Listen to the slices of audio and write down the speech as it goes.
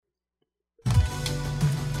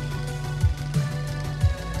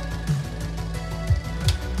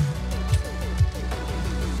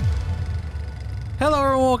Hello,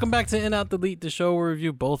 everyone. Welcome back to In Out Delete, the show where we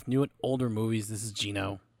review both new and older movies. This is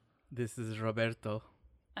Gino. This is Roberto.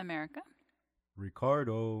 America.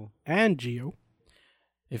 Ricardo. And Gio.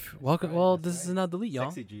 Well, this is In Out Delete,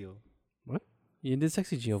 y'all. Sexy Gio. What? You did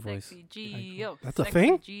Sexy Gio voice. Sexy Gio. That's a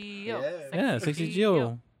thing? Gio. Yeah, Sexy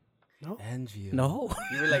Gio. No. And Gio. No.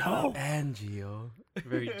 You were like, No. and Gio.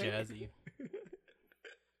 Very jazzy.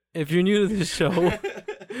 If you're new to this show,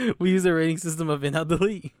 we use a rating system of In Out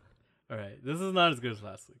Delete. All right, this is not as good as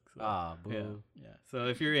last week. So. Boo. Yeah. So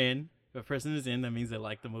if you're in, if a person is in, that means they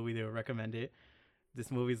like the movie. They would recommend it.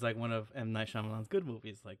 This movie is like one of M. Night Shyamalan's good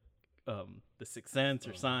movies, like The Sixth Sense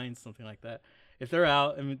or Signs, something like that. If they're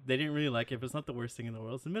out and they didn't really like it, if it's not the worst thing in the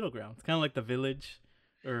world, it's the middle ground. It's kind of like The Village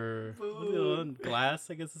or what's the other one?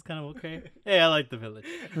 Glass, I guess is kind of okay. Hey, I like The Village.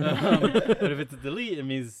 But if it's a delete, it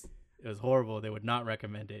means it was horrible. They would not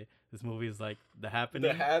recommend it. This movie is like The Happening.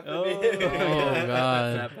 The Happening. Oh,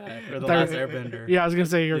 God. That bad. Or The Last Airbender. Yeah, I was going to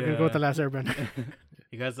say you're going to go with Yeah. The Last Airbender.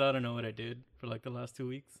 You guys ought to know what I did for like the last 2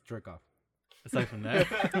 weeks. Jerk off. Aside from that,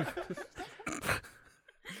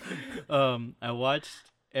 I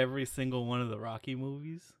watched every single one of the Rocky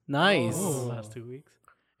movies Nice. the last 2 weeks.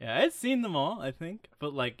 Yeah, I had seen them all, I think,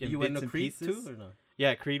 but like in You bits went to and Creed pieces. too or no?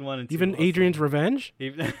 Yeah, Creed 1 and 2. Even also. Adrian's Revenge?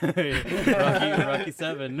 Rocky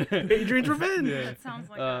 7. Adrian's Revenge. Yeah. That sounds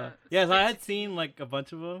like a Yeah, so I had seen like a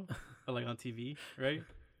bunch of them, like on TV, right?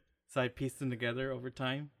 So I pieced them together over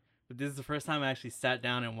time. But this is the first time I actually sat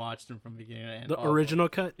down and watched them from beginning to end. The all of them. original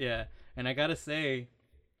cut? Yeah, and I gotta say,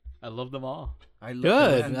 I love them all. I love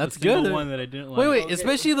Good. that. That's The single good. one that I didn't like. Wait, Okay.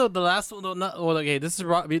 especially the last one. Okay, this is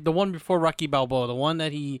the one before Rocky Balboa, the one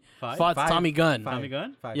that he Five? fought Five. Tommy Gunn. Tommy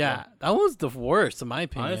Gunn? Five, Yeah, that was the worst in my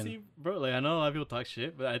opinion. Honestly, bro, like I know a lot of people talk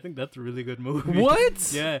shit, but I think that's a really good movie.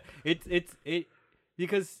 What? Yeah, it's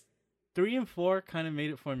because 3 and 4 kind of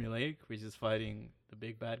made it formulaic, which is fighting the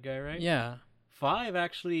big bad guy, right? Yeah. 5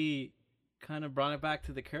 actually kind of brought it back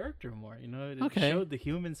to the character more. You know, it Okay. showed the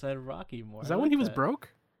human side of Rocky more. Is I that when like he was that. broke?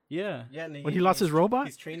 Yeah. Yeah, and When he lost his robot?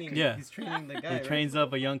 He's training. Yeah. He's training the guy. He right? trains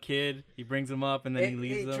up a young kid. He brings him up, and then Hey, he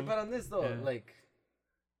leaves trip him. out on this though. Yeah. Like,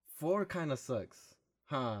 4 kind of sucks,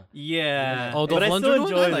 huh? Yeah. Oh, the but I Lundgren still one?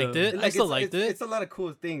 enjoy I liked them. it. I still liked it. It's a lot of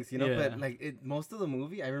cool things, you know. Yeah. But like, most of the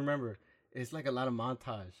movie, I remember, it's like a lot of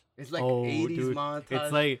montage. It's like Oh, 80s dude. montage.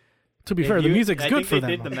 It's like To be if fair, the you- music's I good think for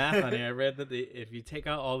they them. did the math on it. I read that if you take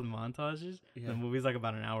out all the montages, Yeah. the movie's like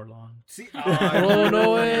about an hour long. See, Oh,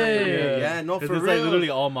 no way. Yeah, no, 'Cause for it's real. like literally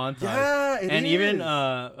all montage. Yeah, it and is. even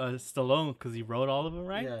Stallone, because he wrote all of them,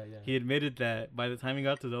 right? Yeah, yeah. He admitted that by the time he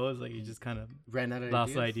got to those, like he just kind of ran out of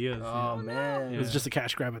lost ideas. Oh yeah. man, It was Yeah. just a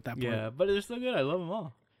cash grab at that point. Yeah, but they're still good. I love them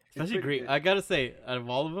all. Especially pretty Creed. good. I gotta say, out of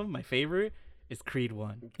all of them, my favorite is Creed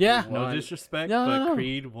 1. Yeah. No One. disrespect, No, but no, no.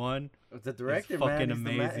 Creed 1. The director, fucking man, he's the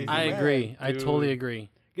amazing. he's the I man. agree. I Dude. totally agree.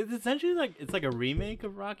 It's essentially like it's like a remake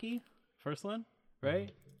of Rocky, first one,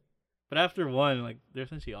 right? But after 1, like they're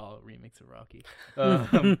essentially all remakes of Rocky.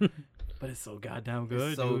 But it's so goddamn good,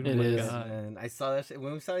 It's so dude. It Oh my is. God. man. I saw that shit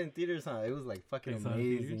when we saw it in theaters. Huh? It was like fucking You saw it in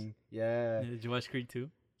theaters? amazing. Yeah. Yeah, did you watch Creed 2?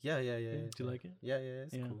 Yeah. Did you like it? Yeah,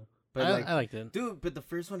 it's Yeah. cool. But I liked it. dude, but the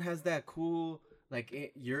first one has that cool,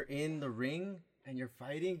 like, you're in the ring and you're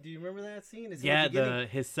fighting. Do you remember that scene? Is it Yeah, the beginning?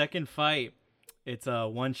 his second fight, it's a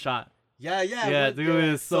one shot. Yeah, Yeah, what- dude,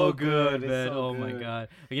 it's so good, It's man. so Oh my good. god.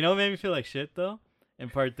 You know what made me feel like shit though? In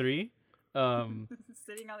part 3,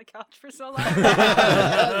 Sitting on the couch for so long.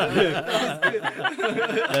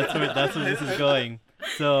 that's where this is going.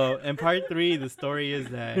 So in part 3, the story is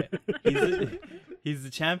that he's the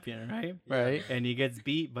champion, right? Right. And he gets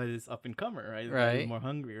beat by this up and comer, right? The guy Right. who's more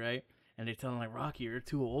hungry, right? And they tell him like, Rocky, you're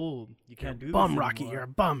too old. You can't do Bum, this Rocky, anymore." you're a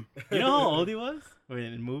bum. You know how old he was?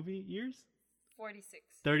 In movie years? 46.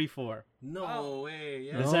 34. No Oh. way.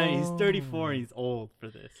 Yeah. That's right, he's 34 and he's old for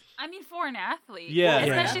this. I mean, for an athlete. Yeah.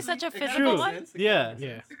 Especially Yeah. such a It kinda physical makes one. sense. Yeah.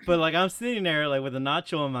 Yeah. But like I'm sitting there like with a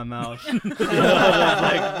nacho in my mouth.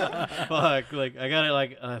 like fuck. Like I got it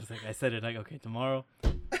like I said it like okay, tomorrow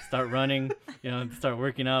start running, start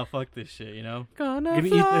working out, fuck this shit, Gonna You're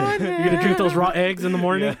fly gonna drink those raw eggs in the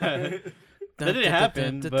morning? Yeah. That didn't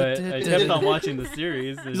happen, but I kept on watching the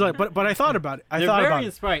series. He's like, but I thought about it. I They're thought very about it.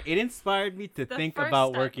 inspiring. It inspired me to The think first about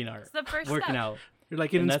step. working It's the first working step. out. You're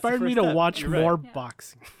like, it And that's the inspired me first to step. watch You're right. more Yeah.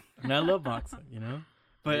 boxing. And I love boxing,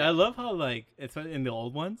 But I love how like it's in the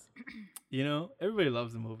old ones, everybody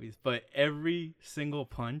loves the movies, but every single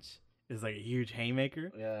punch is like a huge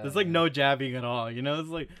haymaker. Yeah. There's like no jabbing at all. You know, it's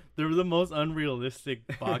like they're the most unrealistic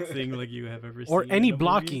boxing like you have ever seen. Or in any a movie.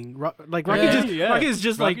 blocking. Like Rocky, Yeah. Rocky is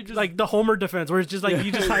just Rocky like just- like the Homer defense, where it's just like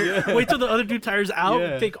you just wait till the other dude tires out,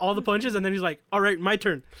 Yeah. take all the punches, and then he's like, "All right, my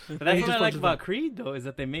turn." But he that's just what I like punches about them. Creed though, is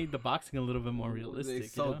that they made the boxing a little bit more realistic.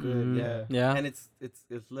 It's so you know? good, Mm, yeah. yeah. And it's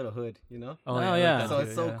little hood, you know. Oh, I like yeah. that So too,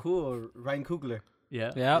 it's so yeah. cool. Ryan Coogler.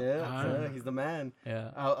 Yeah. Yep. Yeah, Ah. so he's the man.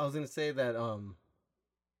 Yeah. I was gonna say that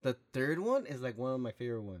the third one is like one of my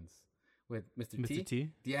favorite ones with Mr. Mr. T.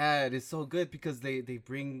 Yeah, it is so good because they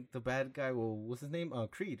bring the bad guy. Well, what's his name?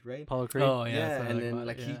 Creed, right? Apollo Creed. Oh yeah. Yeah, that's what I and like then about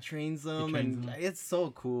like it, he yeah. trains them, trains and them. it's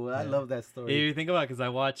so cool. I Yeah. love that If story. you think about it, because I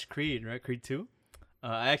watched Creed, right? Creed 2.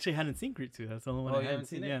 I actually hadn't seen Creed 2. That's the only one Oh, I you hadn't haven't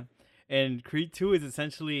seen. seen it? Yeah. And Creed 2 is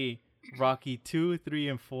essentially Rocky 2, 3,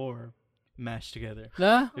 and 4 mashed together.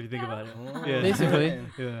 Nah. If you think about it. Oh, Yeah. Basically.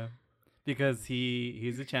 man. Yeah. Because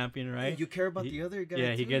he's a champion, right? You care about He- the other guy.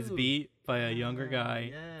 Yeah, he gets too. beat by a younger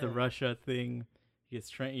guy. The yeah. Russia thing. He gets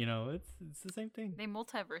trained. You know, it's the same thing. They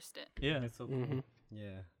multiversed it. Yeah. It's so cool. Mhm.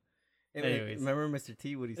 Yeah. Anyways. Remember Mr.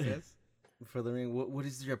 T? What he says for the ring? What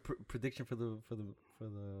is your prediction for the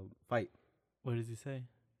fight? What does he say?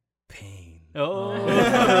 Pain. Oh.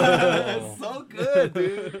 It's so good,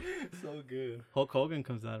 dude. So good. Hulk Hogan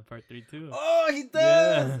comes out in part 3 too. Oh, he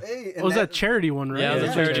does. Yeah. Hey, What was that charity one, right? Yeah, it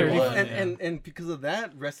was a charity well, one, and because of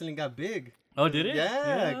that, wrestling got big. Oh, did it?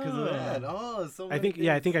 Yeah, because of that. Oh, so I think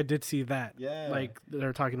I think I did see that. Yeah. Like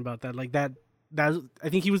they're talking about that. Like that. I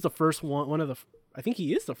think he was the first one. I think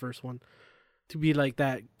he is the first one to be like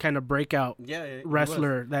that kind of breakout yeah, he was.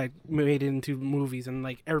 wrestler that made it into movies, and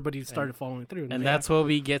like everybody started following through. And that's what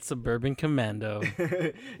we get Suburban Commando.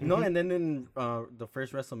 No, and then in the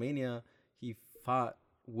first WrestleMania, he fought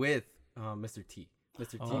with Mr. T.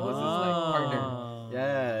 Mr. T was his like partner. Oh.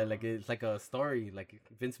 Yeah, like it's like a story. Like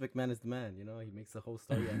Vince McMahon is the man, you know. He makes the whole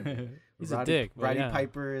story out of it. He's a dick, but Roddy yeah.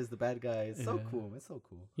 Piper is the bad guy. It's so Yeah. cool. It's so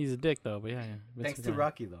cool. He's a dick though, but yeah. Vince Thanks to McMahon.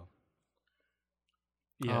 Rocky though.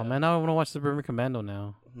 Oh man, now I want to watch Suburban Commando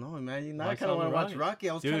now. No man, now I Watch kind of all want the to watch Rocky. Rocky.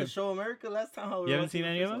 I was trying to Dude. show America last time how we You were haven't seen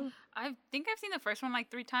watching any the of first them? I think I've seen the first one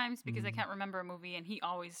like 3 times because I can't remember a movie, and he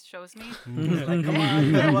always shows me. Like, come on,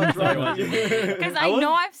 you gotta watch Rocky. Because I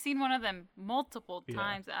know I've seen one of them multiple Yeah.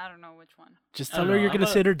 times. I don't know which one. Just I tell don't her know, you're gonna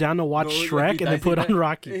I'm a- sit her down to watch No, if he Shrek and then dies, he put on dies.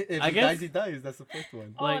 Rocky. If I he guess- dies, he dies. That's the first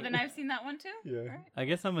one. Oh, Like- then I've seen that one too. Yeah. Alright. I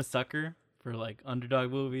guess I'm a sucker for like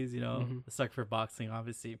underdog movies, you know, Mhm. a sucker for boxing,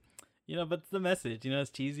 obviously, you know, but it's the message, you know, it's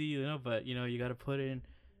cheesy, you know, but you know, you got to put in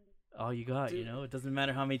all you got, you know, it doesn't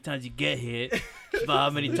matter how many times you get hit, it's about how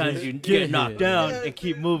many times you get knocked hit. down Yeah. and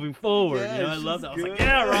keep moving forward, Yeah, you know, I she's love that. I was like, good.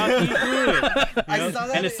 yeah, Rocky, do it. You I know? saw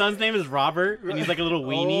that And his in- son's name is Robert, and he's like a little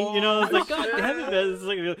weenie, you know, it's like, God damn it, man, it's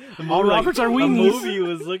like the movie, All Roberts are a weenies. movie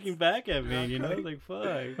was looking back at me, you know, like, fuck,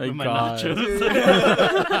 My with my God. nachos. Dude,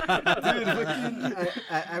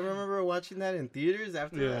 I remember watching that in theaters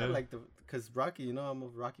after Yeah. that, like because Rocky, you know, I'm a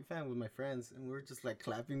Rocky fan with my friends, and we were just like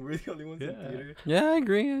clapping. We're the only ones in Yeah. theater. Yeah, I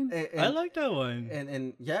agree. I like that one.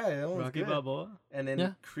 and yeah, that one was Rocky good. Balboa. And then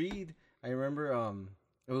Yeah. Creed, I remember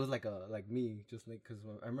it was like me, just like because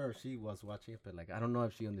I remember she was watching it, but like I don't know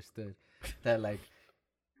if she understood that like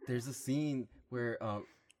there's a scene where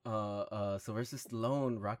Sylvester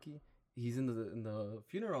Stallone, Rocky, he's in the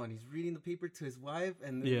funeral and he's reading the paper to his wife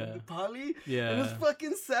and Yeah. Polly. Yeah. It was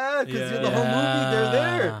fucking sad because Yeah. the whole movie they're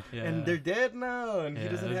there Yeah. and they're dead now and he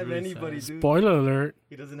Yeah, doesn't it was have really anybody, sad. dude. Spoiler alert.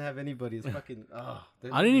 He doesn't have anybody. It's fucking I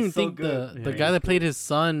didn't even so think good. the Yeah, guy he's that played his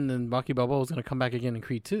son in Rocky Balboa was gonna come back again in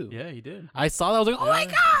Creed 2. Yeah, he did. I saw that. I was like, oh my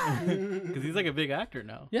god. Because he's like a big actor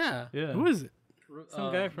now. Yeah. Yeah. Who is it?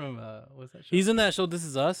 Some guy from what's that show? He's in that show. This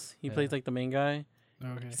Is Us. He Yeah. plays like the main guy.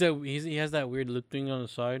 Okay. He has that weird lip thing on the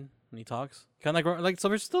side when he talks, kind of like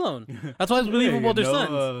Sylvester Stallone. That's why it's believable they're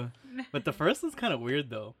sons. But the first one's kind of weird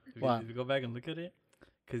though. Why? If you go back and look at it,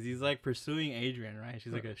 because he's like pursuing Adrian, right?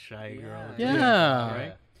 She's like a shy girl. Yeah.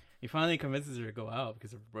 Right. He finally convinces her to go out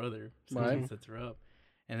because of her brother. So Right. he sets her up.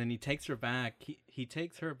 And then he takes her back. He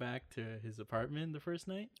takes her back to his apartment the first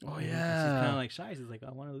night. Oh And she's yeah. kind of like shy. She's like,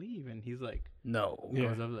 I want to leave. And he's like, No.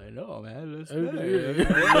 Yeah. goes up like, no, man, let's Oh, stay.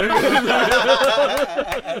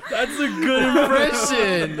 That's a good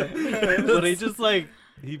impression. But he just like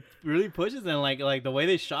he really pushes and like the way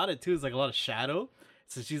they shot it too is like a lot of shadow.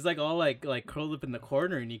 So she's like all like curled up in the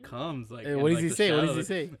corner and he comes like. Hey, in, what does like, he the say? What does shadow. he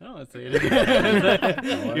say? I don't want to say it.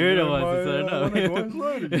 You're the one to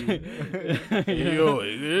say no.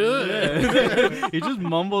 Yeah. He just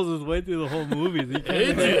mumbles his way through the whole movie. So you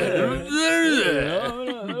can't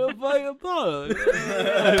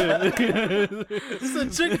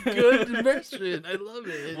Such a good impression. I love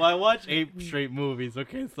it. Well, I watched 8 straight movies.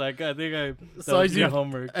 Okay, so I think I So as you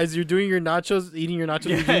homework. as you're doing your nachos, eating your nachos,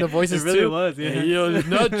 you're doing the voices it really too. was. Yeah. Hey, yo, this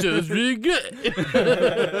nachos really good.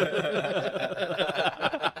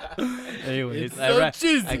 Anyways, It's so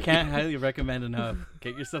cheesy. I can't highly recommend enough.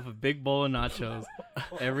 Get yourself a big bowl of nachos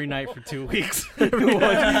every night for 2 weeks. Everyone,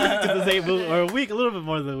 just 8 movies, or a week, a little bit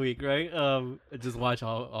more than a week, right? Just watch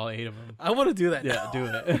all 8 of them. I want to do that. Yeah, now. do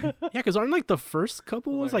it. Yeah, because aren't like the first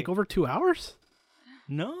couple ones like over 2 hours?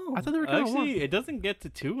 No, I thought they were kinda long. actually. It doesn't get to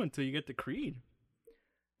 2 until you get to Creed.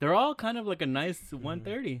 They're all kind of like a nice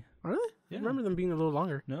 1:30. Are they? Yeah. I remember them being a little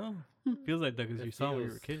longer. No, feels like that because It you saw when you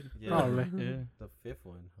were a feels- kid. Yeah. Probably. Yeah. The 5th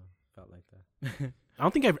one felt like that. I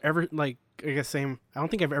don't think I've ever I guess same. I don't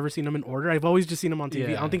think I've ever seen them in order. I've always just seen them on TV.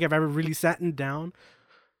 I Yeah. don't think I've ever really sat down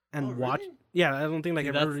and Oh, watched. really? Yeah, I don't think like See,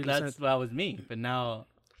 I've that's ever really that's sat. that was me, but now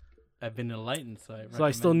I've been enlightened, so So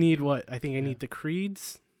I still recommend- need what? I think I need the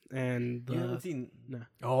Creeds and the. You haven't seen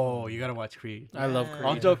Oh, you gotta watch Creed. I love Yeah. Creed.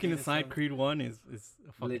 All Yeah. joking Creed aside, is Creed 1 is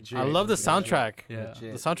a fucking legit. I love the soundtrack. Yeah.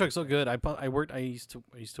 Legit. The soundtrack's so good. I used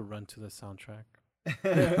to run to the soundtrack.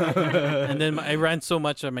 And then I ran so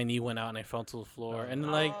much that my knee went out and I fell to the floor.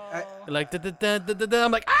 And like da da da da da da.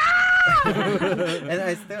 I'm like, ah!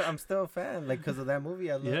 And I'm still a fan, like, because of that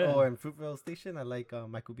movie. I love. Yeah. Oh, and Fruitvale Station. I like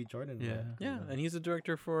Michael B. Jordan. Yeah. Yeah, and he's the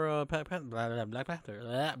director for Black Panther.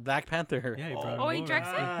 Black Panther. Yeah, he brought Oh, him he over. directs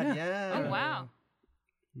it? Yeah. Oh wow.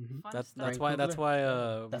 Mhm. Fun That's stuff. why That's why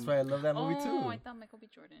I love that movie Oh, too. I thought Michael B.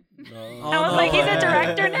 Jordan. No. Oh, I was no. like, he's a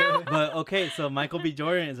director now. But okay, so Michael B.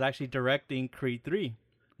 Jordan is actually directing Creed 3.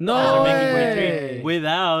 No They're making Creed 3 way.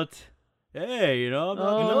 without. Hey, you know, I'm not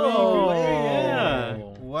gonna No be in Creed 3, way. yeah.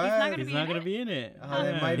 What? He's not gonna He's be not in gonna it? be in it. That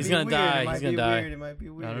Yeah. might He's be gonna weird. die. It might He's gonna be die. Weird. It might be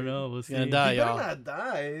weird. I don't know. We'll see. gonna die, He better y'all. not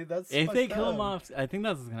die. That's If they fucked kill him up. off, I think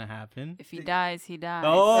that's what's gonna happen. If he dies, he dies.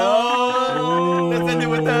 Oh, Let's end it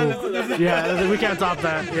with that. Let's end it with Yeah, we can't top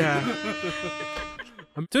that. Yeah.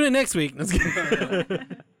 Tune in next week. Let's get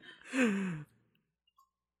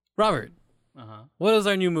Robert, Uh-huh. what is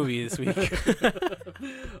our new movie this week?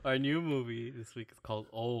 Our new movie this week is called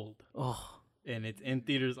Old, Oh, and it's in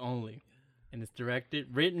theaters only, and it's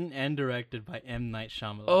written and directed by M. Night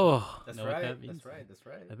Shyamalan. oh, That's Know what right. that means? That's right. That's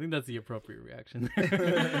right. I think that's the appropriate reaction.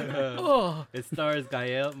 oh. It stars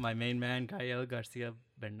my main man, Gael Garcia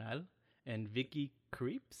Bernal, and Vicky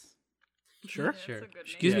Creeps. Sure. That's Sure. a good name.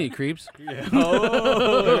 Excuse me, creeps. Yeah.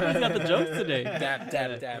 Oh, he's got the jokes today. Dab,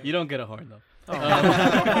 dab, dab. You don't get a horn though.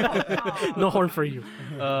 No horn for you.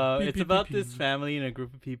 It's about this family and a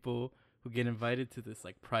group of people who get invited to this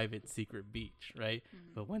like private secret beach, right?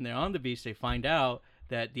 But when they're on the beach, they find out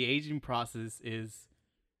that the aging process is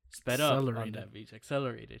sped up on Accelerated. that beach,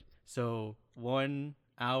 accelerated. So 1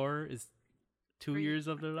 hour is 2 3 years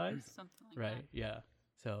of their lives, Something like right? Yeah.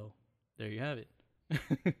 So there you have it.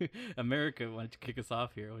 America, why don't you kick us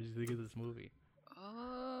off here? What did you think of this movie?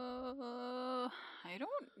 that. I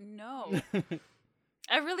don't know.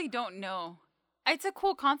 I really don't know. It's a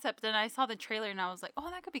cool concept, and I saw the trailer, and I was like, "Oh,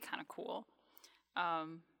 that could be kind of cool."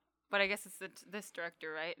 But I guess it's this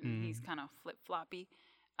director, right? And he's kind of flip floppy,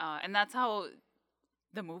 and that's how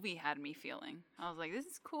the movie had me feeling. I was like, "This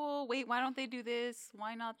is cool. Wait, why don't they do this?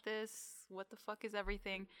 Why not this? What the fuck is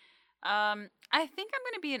everything?" I think I'm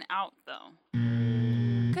gonna be an out though,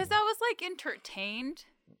 because I was like entertained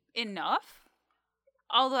enough.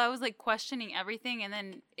 Although I was like questioning everything, and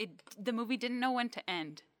then the movie didn't know when to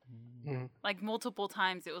end. Mhm. Like multiple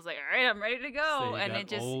times, it was like, "All right, I'm ready to go," So you and got it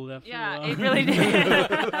just, old after a yeah, while? it really did.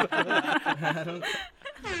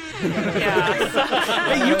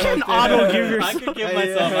 yeah. Hey, you can auto give I yourself. can give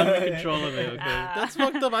myself. I'm in control of it. Okay. That's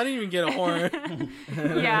fucked up. I didn't even get a horn.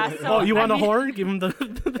 Yeah. So Oh, you want I a mean- horn? Give him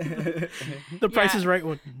the Price Yeah. is Right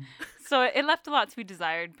one. So it left a lot to be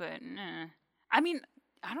desired, but I mean,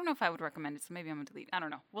 I don't know if I would recommend it. So maybe I'm gonna delete. I don't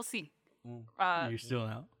know. We'll see. You're still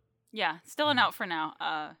out. Yeah, still an out for now.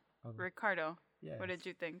 Okay. Ricardo, Yeah. what did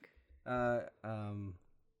you think?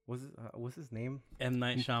 What's his name? M.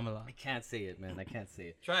 Night Shyamalan. I can't say it, man. I can't say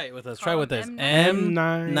it. Try it with us. Call Try with him us. M.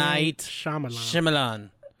 M. Night Shyamalan.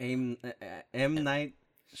 Shyamalan. M Night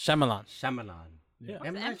Shyamalan. Shyamalan. Yeah.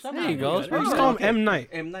 M Night M- Shyamalan. There you go. It's Just pretty call him good. M Night.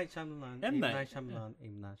 M Night Shyamalan. M. Night. Shyamalan.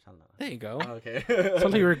 M Night Shyamalan. There you go. Okay. Sounds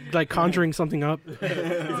like you were like conjuring something up. It's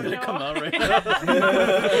gonna come out right now.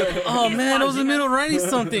 Oh man, I was in the middle of writing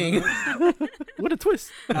something. What a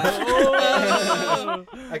twist! I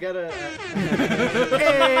gotta.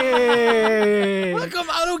 Hey! How come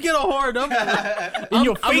I don't get a horn? In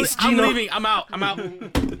your face, I'm Gino. leaving. I'm out. I'm out.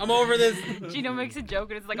 I'm over this. Gino makes a joke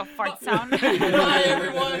and it's like a fart sound. Bye,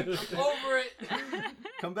 everyone. I'm over it.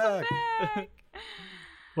 Come back.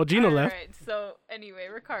 Well, Gino left. Alright, so anyway,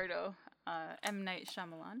 Ricardo, M. Night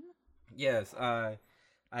Shyamalan. Yes, I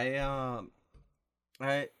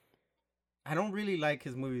don't really like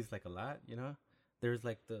his movies like a lot, you know. There's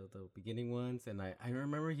like the beginning ones, and I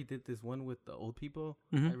remember he did this one with the old people.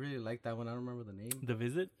 Mhm. I really like that one. I don't remember the name. The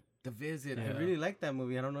Visit. The Visit. I Yeah. really like that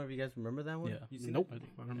movie. I don't know if you guys remember that one. Yeah. You seen Nope, it? I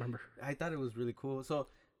don't remember. I thought it was really cool. So,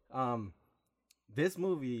 this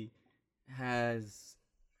movie has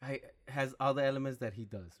all the elements that he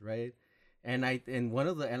does, right? And one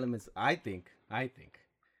of the elements I think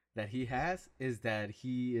that he has is that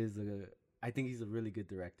I think he's a really good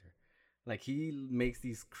director. Like, he makes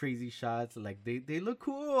these crazy shots, like they look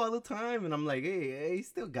cool all the time, and I'm like, hey, he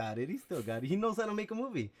still got it. He knows how to make a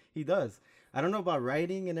movie. He does. I don't know about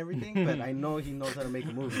writing and everything, but I know he knows how to make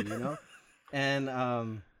a movie, you know?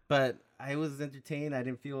 And but I was entertained. I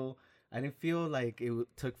didn't feel like it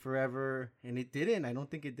took forever, and it didn't. I don't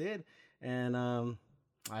think it did. And I'm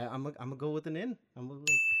gonna go with an in. I'm like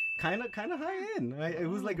kind of high in. It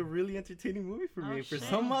was like a really entertaining movie for me. For shit.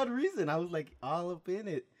 some odd reason, I was like all up in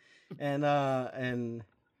it. And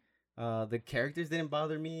the characters didn't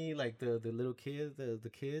bother me. Like the little kids, the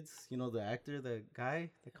kids, you know, the actor, the guy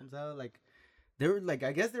that comes out, like they were like,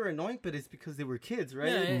 I guess they were annoying, but it's because they were kids, right?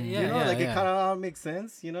 Yeah, you know, like yeah. it kind of all makes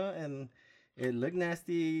sense, you know, and it looked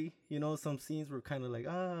nasty, you know. Some scenes were kind of like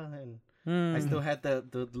and I still had the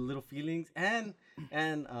little feelings and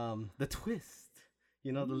the twist,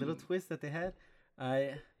 you know, the little twist that they had.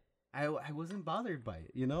 I wasn't bothered by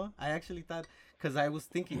it, you know. I actually thought, because I was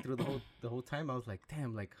thinking through the whole time, I was like,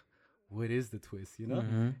 damn, like, what is the twist, you know?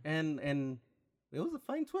 Mm-hmm. And it was a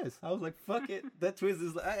fine twist. I was like, fuck it, that twist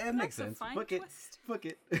is it makes sense. Fuck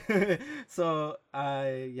it. So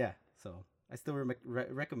I still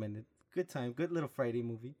recommend it. Good time, good little Friday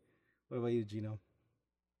movie. What about you, Gino?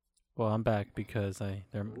 Well, I'm back because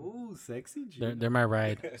they're Ooh, sexy Gino. they're my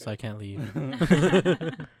ride, so I can't leave.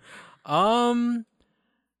 I'm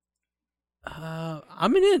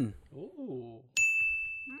in. Ooh.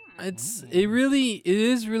 It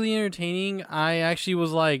is really entertaining. I actually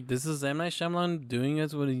was like, this is M. Night Shyamalan doing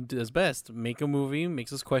what he does best. Make a movie,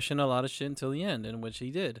 makes us question a lot of shit until the end, and which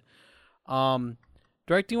he did.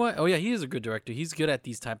 Directing wise, oh yeah, he is a good director. He's good at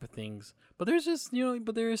these type of things. But there's just, you know,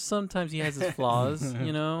 there is sometimes he has his flaws,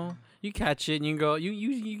 you know. You catch it and you go,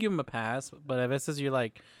 you give him a pass. But if it says you're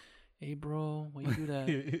like, hey bro, why you do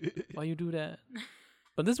that? Why you do that?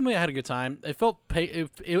 But this movie I had a good time. It felt to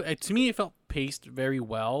me it felt paced very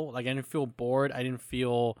well. Like I didn't feel bored. I didn't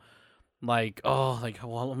feel like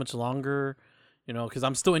how much longer, you know, because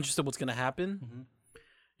I'm still interested what's gonna happen. Mm-hmm.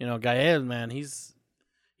 You know, Gael, man,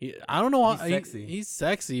 I don't know how He's sexy. He's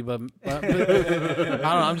sexy, but I don't know.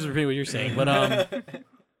 I'm just repeating what you're saying, but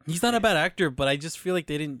he's not a bad actor. But I just feel like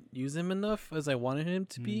they didn't use him enough as I wanted him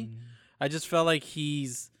to be. I just felt like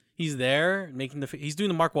he's there making he's doing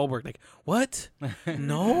the Mark Wahlberg, like, what?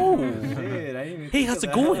 No. Shit, I didn't even Hey, think how's of it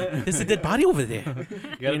that. going? There's a dead body over there. You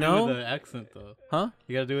gotta You know? do with the accent though. Huh?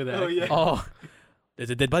 You gotta do with the accent. yeah. Oh, there's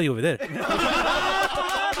a dead body over there. You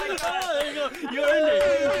earned it.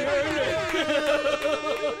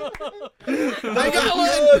 I got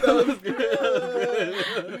That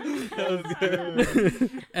was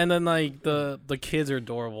good. And then like the kids are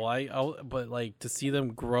adorable. But like to see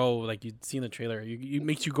them grow, like you see in the trailer, it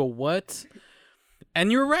makes you go, what? And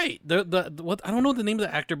you're right. What, I don't know the name of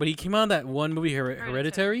the actor, but he came out in that one movie,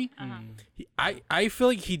 Hereditary. I feel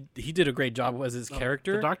like he did a great job as his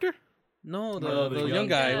character. The doctor? No, No, the the young young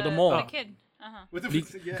guy The- with the mole. The kid.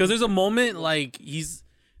 Because there's a moment like he's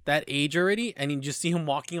that age already, and you just see him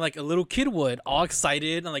walking like a little kid would, all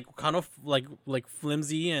excited and like kind of like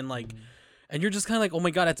flimsy and like, and you're just kind of like, oh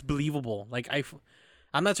my god, that's believable. Like I'm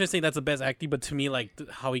not trying to say that's the best acting, but to me, like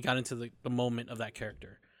how he got into the moment of that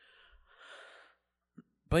character.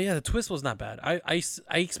 But yeah, the twist was not bad. I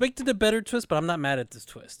expected a better twist, but I'm not mad at this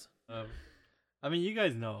twist. I mean, you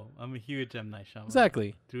guys know I'm a huge M. Night Shyamalan.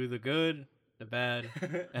 Exactly. Through the good, the bad,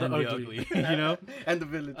 and the ugly. ugly. You know. And the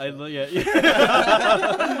village. Yeah.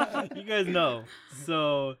 You guys know.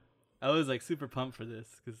 So I was like super pumped for this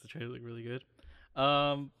because the trailer looked really good.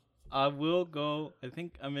 I will go. I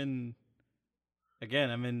think I'm in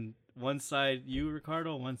one side you,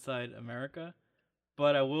 Ricardo, one side America,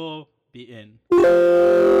 but I will be in.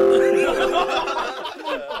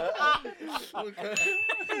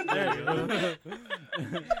 There you go.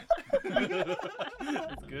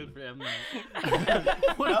 It's good for M. Night.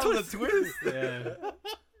 What was a twist? Yeah.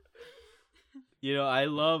 You know, I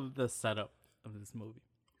love the setup of this movie.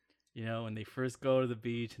 You know, when they first go to the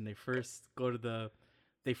beach and they first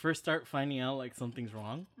start finding out like something's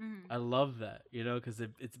wrong. I love that, you know, because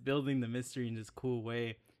it's building the mystery in this cool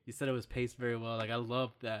way. You said it was paced very well. Like I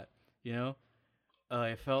loved that. You know,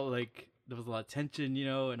 it felt like there was a lot of tension. You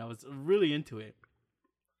know, and I was really into it.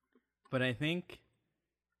 But I think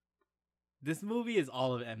this movie is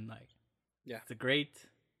all of M. Night. Yeah. It's the great,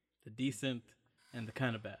 the decent, and the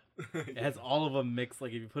kind of bad. It has all of them mixed.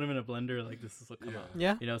 Like if you put them in a blender, like this is what come out.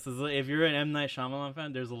 Yeah. You know, so if you're an M. Night Shyamalan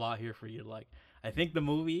fan, there's a lot here for you to like. I think the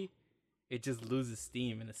movie, it just loses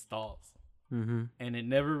steam and it stalls. Mm-hmm. And it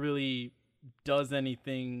never really does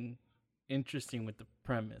anything interesting with the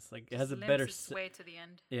premise. Like it has a better way to the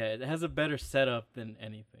end. yeah, it has a better setup than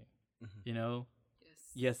anything. You know?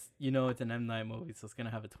 Yes, you know it's an M. Night movie, so it's gonna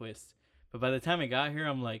have a twist. But by the time it got here,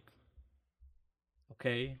 I'm like,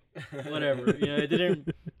 okay, whatever. You know, it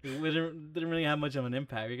didn't really have much of an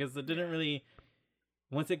impact because it didn't really.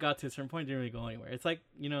 Once it got to a certain point, it didn't really go anywhere. It's like,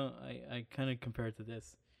 you know, I kind of compare it to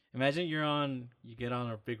this. Imagine you get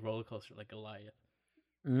on a big roller coaster like Goliath.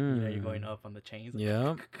 You know, you're going up on the chains. Like,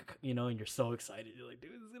 Yeah. you know, and you're so excited. You're like,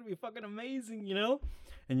 dude, this is gonna be fucking amazing. You know,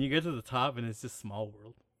 and you get to the top, and it's just Small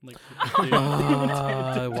World. Like,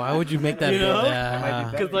 why would you make that? You know? Yeah.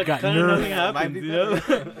 because like Got kind of nothing nerfed. happens. Might be You know,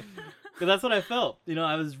 better. because that's what I felt. You know,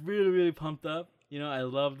 I was really, really pumped up. You know, I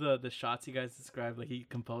love the shots you guys described. Like he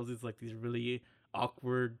composes like these really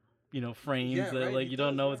awkward, you know, frames Yeah, that right, like he you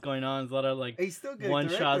don't does, know right. what's going on. There's a lot of like He's still good one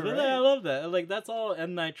director, shots. But right? yeah, I love that. Like that's all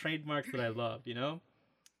M. Night trademarks that I love. You know,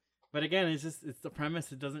 but again, it's the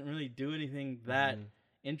premise. It doesn't really do anything that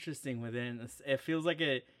interesting with it. And it feels like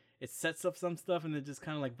it sets up some stuff and it just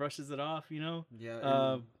kind of like brushes it off. You know.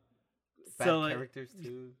 Yeah. Bad So like, characters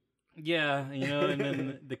too. yeah, you know, and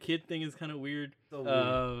then the kid thing is kind of weird. So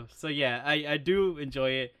weird. So yeah, I do enjoy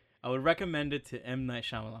it. I would recommend it to M. Night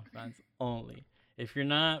Shyamalan fans only. If you're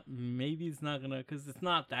not, maybe it's not gonna, because it's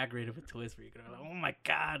not that great of a twist where you're gonna be like, oh my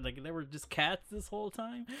god, like there were just cats this whole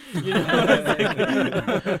time, you know?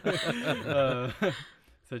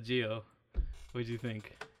 So Gio, what'd you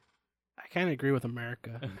think? I kind of agree with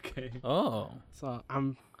America. Okay. Oh. So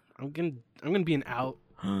I'm gonna be an out.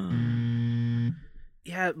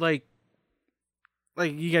 Yeah, like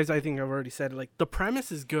you guys, I think I've already said it. Like the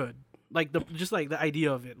premise is good, like just like the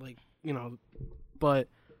idea of it, like, you know. But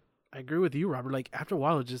I agree with you, Robert. Like after a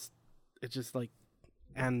while, it just like,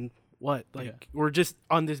 and what? Like Yeah. we're just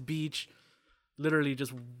on this beach, literally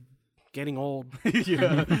just getting old.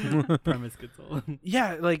 Yeah. Premise gets old.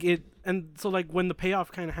 Yeah, like it, and so like when the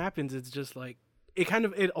payoff kind of happens, it's just like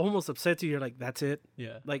it almost upsets you. You're like, that's it.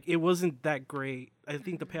 Yeah. Like it wasn't that great. I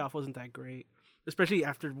think the payoff wasn't that great, especially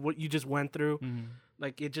after what you just went through. Mhm.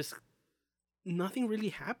 Like it just nothing really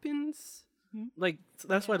happens. Like so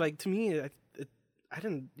that's why, like to me, I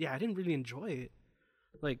didn't really enjoy it.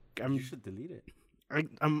 Like You should delete it.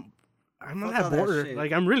 I'm on Fuck all that that border. shit.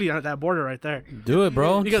 Like I'm really on that border right there. Do it,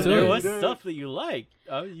 bro. Because Do There it. was Dude. stuff that you liked.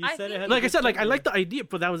 You I said it think- had. Like I good said, like I stuff. like the idea,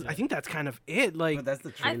 but I think that's kind of it. Like But that's the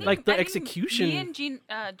I trailer. think, Like, the I think execution- Me and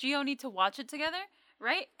Gio need to watch it together,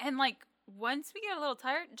 right? And like once we get a little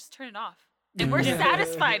tired, just turn it off, and we're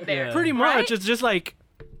satisfied there. Yeah. pretty Right? much, it's just like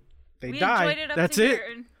they We die. enjoyed it up That's to it. here,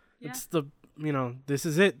 and- yeah. It's the this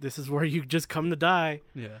is it. This is where you just come to die.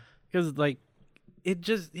 Yeah. Because like it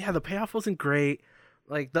just the payoff wasn't great.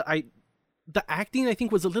 Like the acting I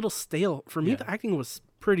think was a little stale for me. Yeah. The acting was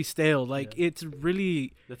pretty stale. Like it's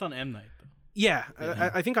really That's on M. Night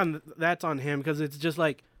though. I think that's on him, because it's just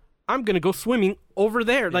like, I'm gonna go swimming over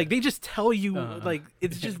there. Like they just tell you like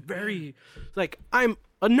it's just very like, I'm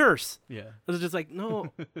a nurse. Yeah. It was just like,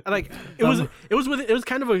 no, like it was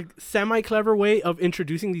kind of a semi clever way of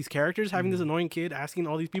introducing these characters, having this annoying kid asking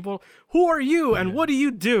all these people, "Who are you and what do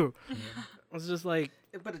you do?" I was just like,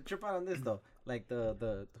 But to trip out on this though, like you're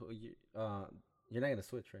not gonna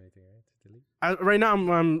switch or anything, right? To delete. right now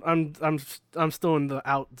I'm still in the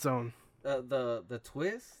out zone. The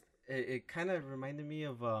twist, it kind of reminded me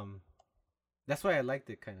of that's why I liked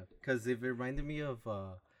it kind of, because it reminded me of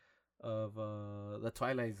the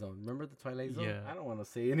Twilight Zone. Remember the Twilight Zone? Yeah. I don't want to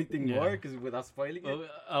say anything Yeah. more because without spoiling it. Well,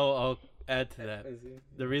 I'll add to that.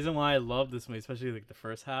 The reason why I love this movie, especially like the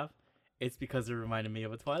first half, it's because it reminded me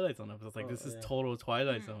of a Twilight Zone. I was like, this is total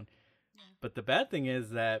Twilight Zone. But the bad thing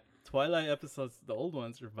is that Twilight episodes, the old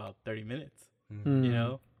ones, are about 30 minutes. Mm. You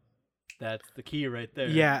know, that's the key right there.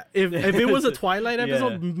 Yeah, if it was a Twilight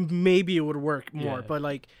episode, Yeah. maybe it would work more. Yeah. But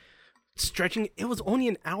like stretching, it was only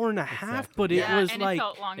an hour and a half, but it Yeah, was and like. it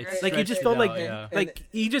felt longer. It's Like it just stretched felt out, like yeah. like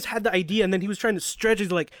he just had the idea and then he was trying to stretch.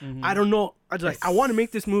 He's like, Mm-hmm. I don't know. I was like, I want to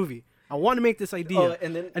make this movie. I want to make this idea,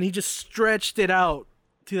 and he just stretched it out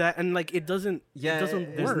to that, and like it doesn't Yeah, work.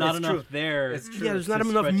 There's not It's enough true. there. It's true. Yeah, there's to not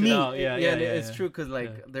enough stretch it meat. out. Yeah, it's yeah. true because like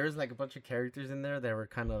Yeah. there's like a bunch of characters in there that were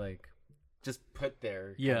kind of like just put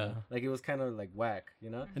there. Yeah. kinda. Like it was kind of like whack, you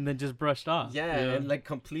know. And then just brushed off. Yeah, and like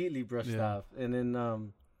completely brushed Yeah. off. And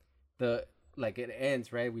then the like it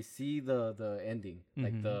ends, right? We see the ending,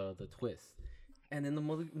 like Mhm. the twist. And then the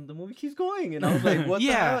movie keeps going, and I was like, "What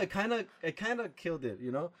Yeah. the hell?" It kind of killed it,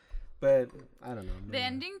 you know. But I don't know. The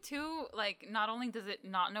ending too, like not only does it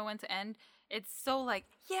not know when to end, it's so like,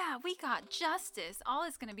 yeah, we got justice. All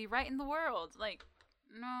is gonna be right in the world. Like,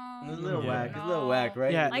 no. It's a little Yeah. whack. It's a little No. whack,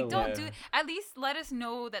 right? Yeah. It's a Like, little don't whack. do. At least let us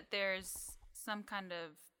know that there's some kind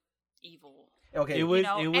of evil. Okay. It was. You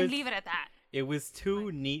know, It and was. leave it at that. It was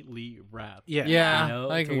too neatly wrapped. Yeah. Yeah, You know,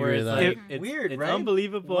 I to can where agree it's with like, that. it's Weird, it's right?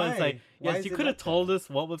 unbelievable. It's Why? like, Why yes, is you it could have like that? told us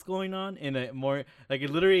what was going on in a more like it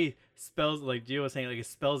literally spells like Gio was saying, like it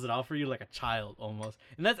spells it out for you like a child almost.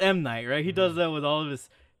 And that's M Night, right? He does that with all of his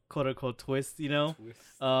quote unquote twists, you know.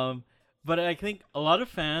 But I think a lot of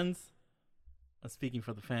fans. Speaking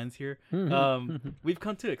for the fans here, we've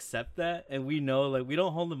come to accept that, and we know, like, we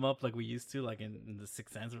don't hold them up like we used to, like in the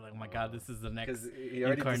Sixth Sense. We're like, oh my god, this is the next Because he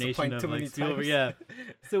already incarnation disappointed of too like many Silver. times. Yeah,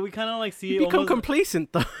 so we kind of like see You it become almost,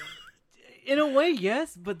 complacent though. in a way,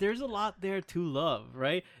 yes, but there's a lot there to love,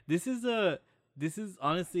 right? This is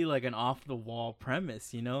honestly like an off the wall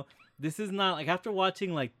premise, you know. This is not like after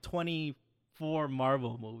watching like 24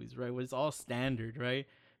 Marvel movies, right, where it's all standard, right?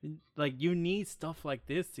 Like you need stuff like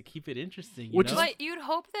this to keep it interesting, you Which know? is- But you'd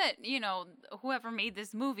hope that, you know, whoever made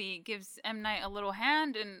this movie gives M. Night a little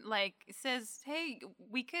hand and, like, says, hey,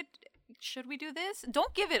 should we do this?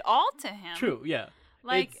 Don't give it all to him. True, yeah.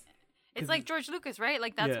 Like, 'cause it's like George Lucas, right?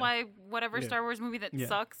 Like, that's Yeah. why whatever Yeah. Star Wars movie that Yeah.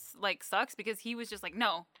 sucks because he was just like,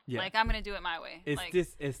 no, Yeah. like, I'm going to do it my way. It's like,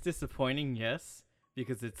 it's disappointing, yes,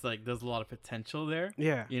 because it's like there's a lot of potential there.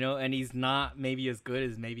 Yeah. You know, and he's not maybe as good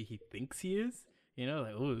as maybe he thinks he is. You know,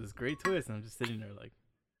 like, oh, this is a great twist. And I'm just sitting there like,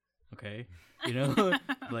 okay. You know,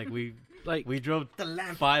 like we drove The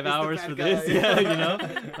lamp 5 is the hours bad for guy. this. Yeah, you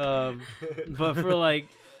know? But for like,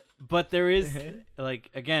 but there is like,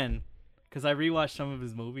 again, because I rewatched some of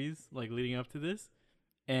his movies like leading up to this.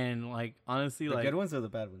 And like, honestly, The like good ones or the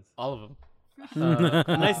bad ones? all of them.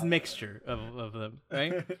 A nice mixture of them,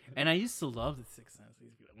 right? And I used to love The Sixth Sense. I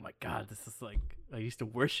used to be like, oh my god, this is like I used to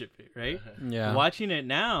worship it, right? Yeah. Watching it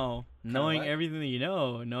now, knowing what? everything that you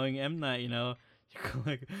know, knowing M Night, you know, you're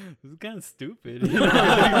like, this is kind of stupid. You know?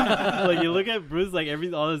 Like you look at Bruce, like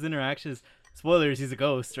all his interactions. Spoilers, he's a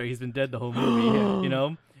ghost, right? He's been dead the whole movie, you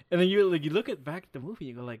know. And then you look at back at the movie, and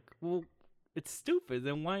you go like, well, it's stupid.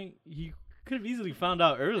 Then why he could have easily found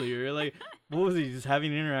out earlier? Like, what was he just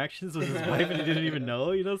having interactions with his wife and he didn't even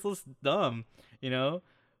know? You know, so it's dumb, you know.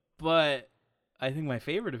 But I think my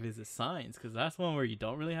favorite of his is Signs, because that's one where you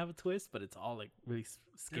don't really have a twist, but it's all like really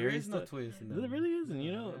scary There is no stuff. twist in There that. really isn't,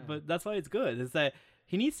 you know. Yeah. But that's why it's good. It's that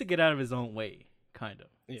he needs to get out of his own way, kind of.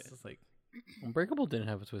 Yeah. It's just like Unbreakable didn't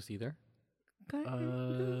have a twist either.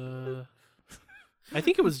 I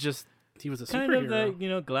think it was just he was a kind superhero. of that, you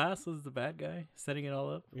know, Glass was the bad guy setting it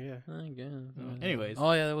all up. Yeah. I guess. Anyways,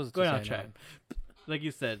 Oh yeah, that was going just off track. Like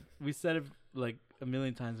you said, we said it like a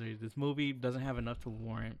million times already. This movie doesn't have enough to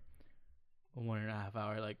warrant a 1.5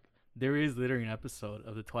 hour. Like there is literally an episode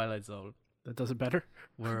of The Twilight Zone That does it better.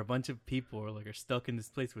 where a bunch of people are stuck in this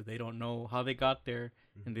place where they don't know how they got there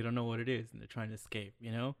and they don't know what it is and they're trying to escape.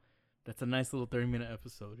 You know, that's a nice little 30-minute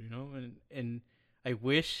episode. You know, and I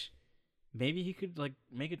wish maybe he could like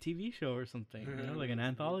make a TV show or something. You know, like an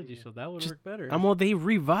anthology show that would Just- work better. Well, they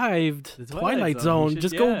revived The Twilight, Twilight Zone. Zone. You should-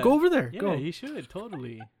 Just yeah. go over there. yeah, Go. he should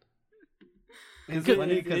totally. It's Good.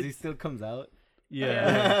 funny because It- he still comes out.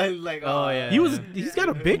 Yeah. Like, Oh, yeah. He's got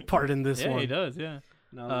a big part in this yeah, one. he does. Yeah.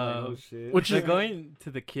 No, I'm like, oh Um, shit. which So is- going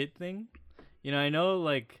to the kid thing, you know, I know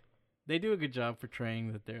like they do a good job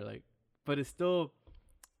portraying that they're like, but it's still,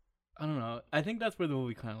 I don't know. I think that's where the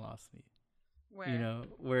movie kind of lost me. where? You know,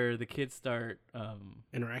 where the kids start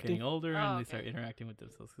Interacting. getting older Oh, and they okay. start interacting with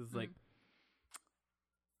themselves. Because Mhm. like,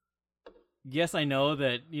 yes, I know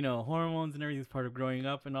that you know hormones and everything's part of growing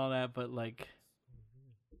up and all that, but like.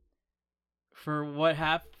 For what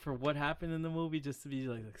happened in the movie, just to be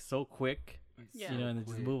like so quick, Yeah. you know, and then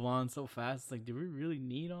just Quick. move on so fast. It's like, do we really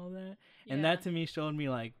need all that? Yeah. And that to me showed me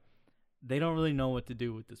like they don't really know what to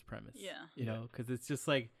do with this premise. Yeah. you know, because it's just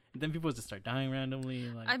like then people just start dying randomly.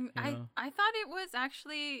 And, like, you know. I thought it was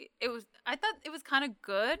actually I thought it was kind of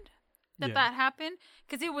good that Yeah. that happened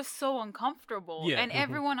because it was so uncomfortable Yeah. and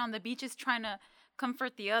everyone on the beach is trying to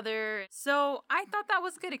comfort the other. So I thought that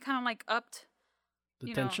was good. It kind of like upped The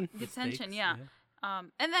you know, tension. the The tension, stakes, yeah.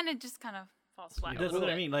 And then it just kind of falls flat. That's a little what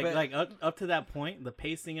I bit. mean. Like But- like up to that point, the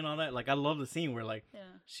pacing and all that. Like I love the scene where like Yeah.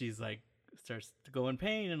 she's like starts to go in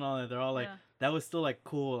pain and all that. They're all like Yeah. that was still like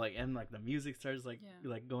cool. Like and like the music starts like Yeah.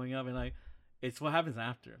 like going up and like It's what happens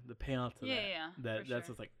after the payoff to Yeah, that. yeah, That for that's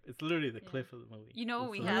sure. what's like. It's literally the Yeah. cliff of the movie. You know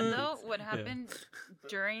what we It's had like- though? What Yeah. happened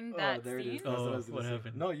during that there it is. scene? That's Oh, what I was gonna what say.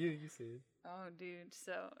 happened? No, you say it. Oh, dude.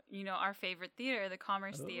 So, our favorite theater, the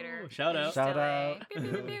Commerce Theater. Oh, shout in out. East Shout LA. out. Pew,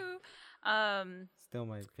 pew, pew, pew. Still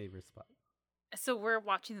my favorite spot. So we're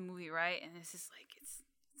watching the movie, right? And this is like, it's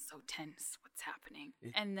so tense. What's happening?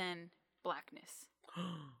 And then blackness.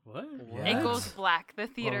 What? What? It goes black. The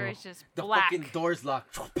theater Oh. is just The black. fucking doors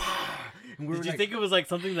locked. And we Did were you like, think it was like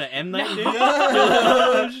something that M Night did? Yeah.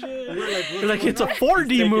 Oh shit! we were like, what's You're like, going it's a on? 4D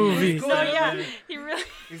taking movie. risks. No, Yeah. yeah. He really.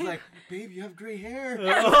 He's like, babe, you have gray hair.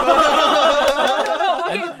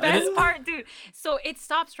 Okay, best part, dude. So it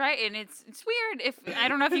stops, right? And it's weird. If I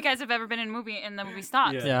don't know if you guys have ever been in a movie and the movie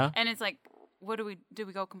stops. Yeah. Yeah. And it's like, what do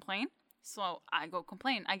we go complain? So I go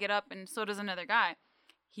complain. I get up and so does another guy.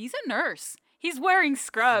 He's a nurse. He's wearing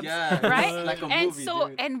scrubs, Yeah, right? it's like a and movie, so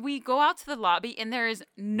dude. and we go out to the lobby and there is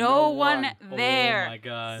no No one one. there. Oh my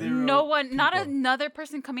god. Zero No one, not people. another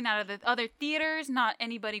person coming out of the other theaters, not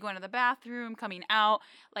anybody going to the bathroom, coming out,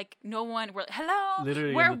 like no one. We're like, hello. Literally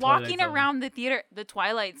in We're the Twilight walking Zone. around the theater, the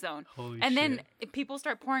Twilight Zone. Holy And then shit. if people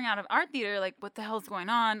start pouring out of our theater, like, what the hell's going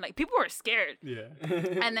on? Like, people were scared. Yeah.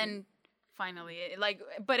 And then finally,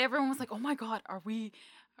 but everyone was like, oh my God,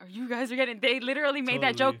 you guys are getting, they literally made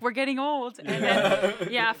that joke, Totally. we're getting old. And then,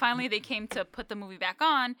 yeah, finally they came to put the movie back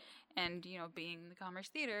on. And, being the Commerce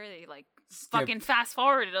Theater, they fucking fast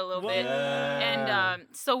forwarded a little bit. And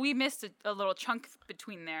so we missed a little chunk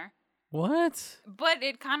between there. What? But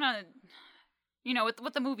it kind of, with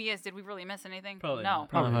what the movie is, did we really miss anything? Probably no. not.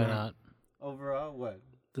 Probably Probably not. not. Overall, what?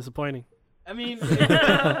 Disappointing. I mean,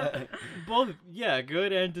 both, yeah,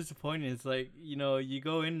 good and disappointing. It's like, you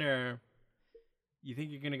go in there, you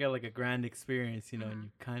think you're going to get like a grand experience, and you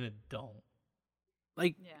kind of don't.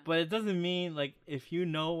 Like, Yeah. But it doesn't mean, like, if you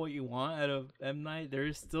know what you want out of M. Night,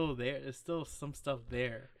 there's still some stuff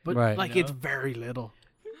there. but Right. like You it's know? very little.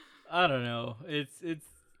 I don't know. It's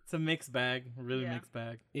a mixed bag, really Yeah. mixed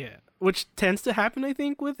bag. Yeah, which tends to happen, I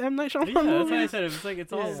think, with M Night Shyamalan Yeah, that's what I movies. said. It's like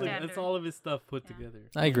it's all Standard. it's all of his stuff put Yeah. together.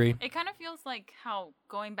 I agree. It kind of feels like how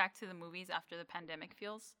going back to the movies after the pandemic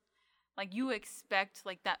feels. Like you expect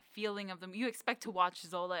like that feeling of them. You expect to watch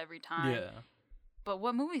Zola every time. Yeah. But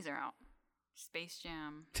what movies are out? Space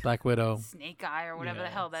Jam, Black Widow. Snake Eye, or whatever the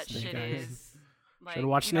Yeah, hell that Snake shit Eyes. is. Like, Should've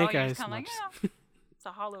watched Snake you're Eyes. just kinda like, No, yeah, it's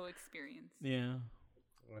a hollow experience. Yeah.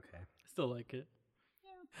 Okay. Still like it.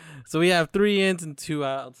 So we have 3 ins and 2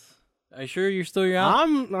 outs. Are you sure you're still out?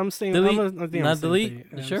 I'm staying. Delete? I think Not I'm staying delete?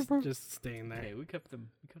 with You I'm sure, bro? Just staying there. Okay, we kept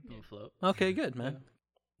them afloat. Okay, good, man.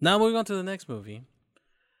 Now moving on to the next movie.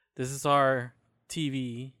 This is our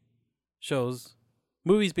TV shows,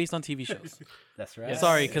 movies based on TV shows. That's right.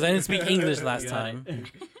 Sorry, because I didn't speak English last Got time.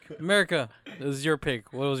 it. America, this is your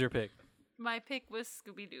pick. What was your pick? My pick was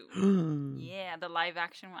Scooby Doo. Yeah, the live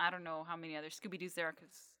action one. I don't know how many other Scooby Doos there are because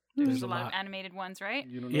there's There's a a lot of lot. animated ones, right?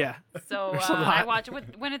 You don't know. Yeah. So There's a I lot. watched.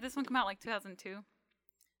 When did this one come out? Like 2002,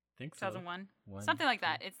 think so. 2001, One. something like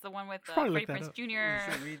that. It's the one with Probably Freddie look that Prinze up. Jr.,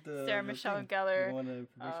 You should read Sarah the Michelle thing. Gellar. You want the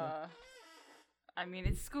information? I mean,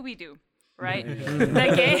 it's Scooby Doo, right? Yeah.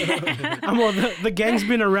 The gang. Well, the gang's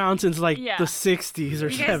been around since like Yeah. the 60s or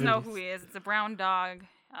You 70s. guys know who he is. It's a brown dog.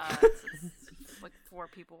 It's like 4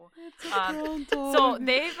 people. So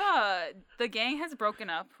they've the gang has broken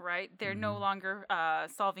up, right? They're no longer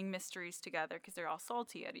solving mysteries together because they're all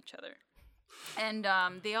salty at each other, and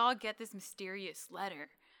they all get this mysterious letter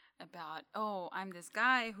about, oh, I'm this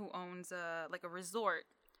guy who owns a resort,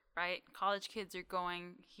 right? College kids are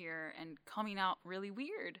going here and coming out really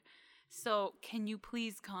weird. So can you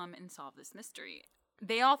please come and solve this mystery?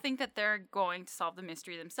 They all think that they're going to solve the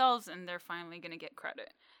mystery themselves and they're finally going to get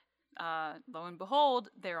credit. Lo and behold,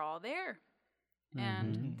 they're all there.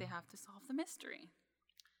 And they have to solve the mystery.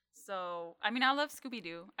 So, I mean, I love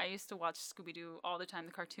Scooby-Doo. I used to watch Scooby-Doo all the time,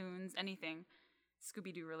 the cartoons, anything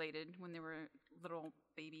Scooby-Doo related when they were little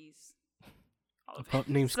babies. All A of pup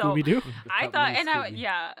it. named So, Scooby Doo. I pup thought, named and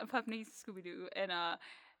Scooby. a pup named Scooby-Doo. And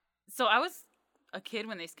so I was a kid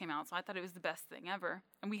when these came out, so I thought it was the best thing ever.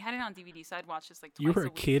 And we had it on DVD, so I'd watch this like twice You were a a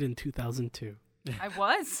week. kid in 2002. I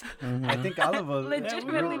was. I think all of us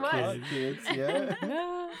Legitimately we were was. kids. Yeah.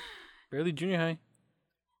 Yeah. Barely junior high.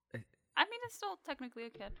 I mean, it's still technically a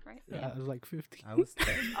kid, right? I was like 15. I was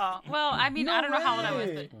 10. Oh, well, I mean, I don't know how old I was,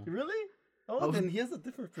 but Really? Oh, then he has a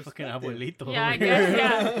different Fucking perspective. abuelito. yeah, I over here.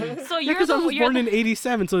 guess, yeah. So Yeah, you're because I was you're born in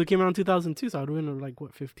 87, so it came out in 2002, so I would have been like,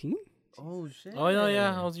 what, 15? Oh shit. Oh, no,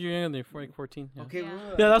 yeah. I was younger than 14. Yeah. Okay. Yeah.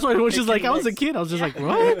 Well, Yeah, that's why it was just like, I was a next. kid. I was just Yeah.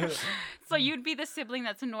 like, what? So you'd be the sibling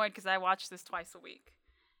that's annoyed because I watch this twice a week.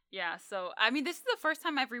 Yeah, so I mean, this is the first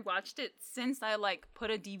time I've rewatched it since I like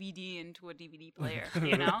put a DVD into a DVD player,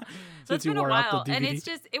 you know. So Since it's you been a wore out the while, and DVD. it's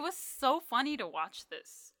just it was so funny to watch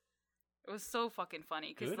this. It was so fucking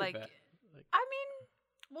funny because Good or like, bad? I mean,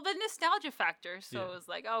 well, the nostalgia factor. So Yeah. it was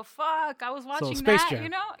like, oh fuck, I was watching Space that, Jam. you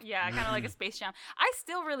know? Yeah, kind of like a Space Jam. I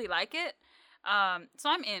still really like it. So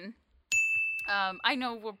I'm in. I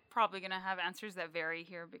know we're probably gonna have answers that vary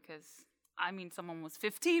here because I mean, someone was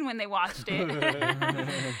 15 when they watched it.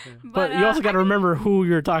 But you also got to remember who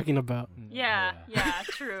you're talking about. Yeah,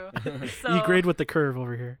 true. So, You grade with the curve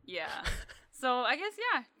over here. Yeah. So I guess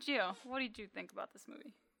Gio, what did you think about this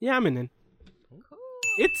movie? Yeah, I'm in. Cool.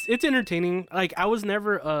 It's entertaining. Like I was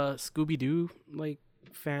never a Scooby Doo like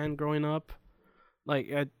fan growing up. Like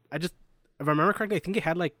I just if I remember correctly, I think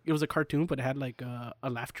it was a cartoon, but it had like a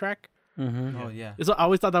laugh track. Mm-hmm. Oh yeah. So I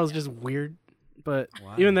always thought that was just weird. But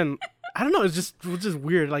Why? even then, I don't know. It was just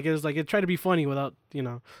weird. Like it was like it tried to be funny without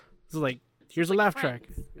It's like here's a like laugh Friends.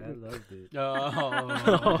 track. I loved it. Oh.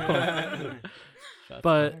 Shots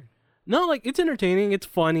But fired. no, like it's entertaining. It's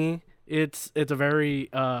funny. It's a very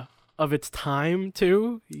of its time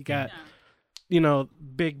too. You got Yeah.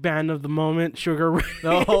 big band of the moment, Sugar Ray.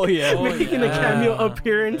 Oh yeah. making a cameo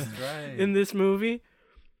appearance That's right. in this movie.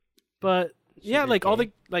 But yeah, Sugar like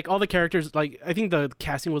cane. all the characters, like I think the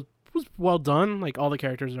casting was well done. Like all the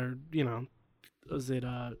characters are, was it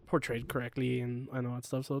portrayed correctly and all that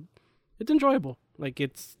stuff. So it's enjoyable. Like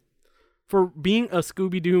it's for being a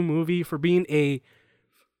Scooby Doo movie, for being a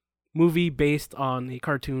movie based on a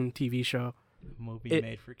cartoon TV show, Movie It-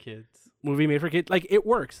 made for kids. movie made for kids. Like it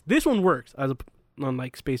works. This one works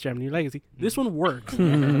unlike Space Jam: New Legacy. This one works.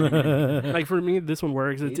 Like for me, this one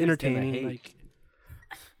works. It's Haters gonna entertaining. hate.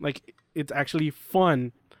 Like it's actually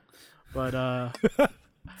fun. But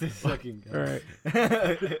This fucking all guy.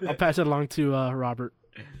 right, I'll pass it along to Robert.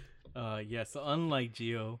 Yeah, so unlike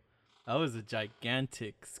Gio, I was a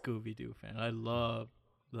gigantic Scooby Doo fan. I love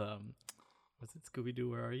the was it Scooby Doo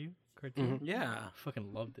Where Are You cartoon? Yeah. I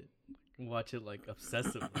fucking loved it. Watch it like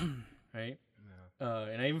obsessively, right?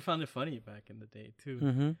 And I even found it funny back in the day too.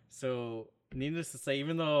 Mm-hmm. So needless to say,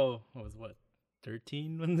 even though I was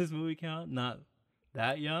 13 when this movie came out, not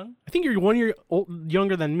that young. I think you're 1 year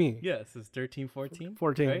younger than me. Yes, it's 13, 14.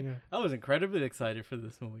 14. Right? Yeah. I was incredibly excited for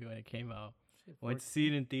this movie when it came out. Went to see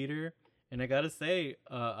it in theater, and I gotta say,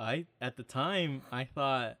 I at the time I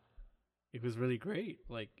thought it was really great.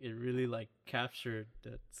 Like it really like captured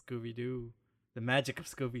the Scooby Doo, the magic of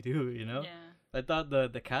Scooby Doo. You know, Yeah. I thought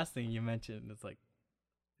the casting you mentioned is like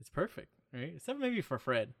it's perfect, right? Except maybe for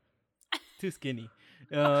Fred, too skinny.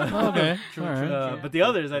 Okay. All right. But the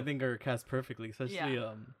others I think are cast perfectly, especially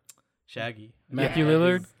Yeah. Shaggy. Matthew Yeah.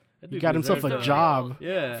 Lillard. That He dude got himself deserved a the job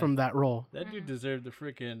Yeah, from that role. that dude Mhm. deserved the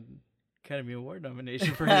freaking Academy Award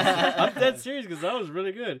nomination for his. I'm dead serious because that was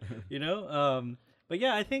really good, you know. But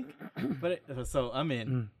yeah, I think. So I'm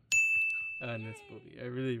in this movie. I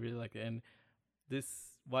really really like it, and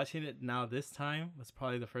watching it now this time was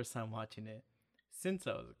probably the first time watching it since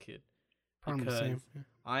I was a kid. Probably the Because same.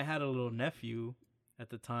 I had a little nephew at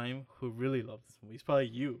the time who really loved this movie. He's probably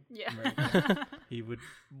you. Yeah. Right? He would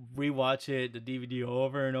rewatch it, the DVD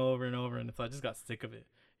over and over and over, and so I just got sick of it,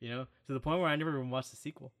 you know, to the point where I never even watched the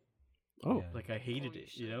sequel. Oh, Yeah. Like I hated Holy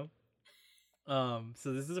it, you know.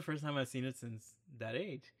 So this is the first time I've seen it since that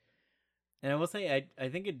age, and I will say I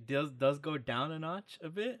think it does go down a notch a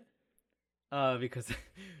bit, because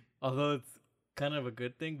although it's kind of a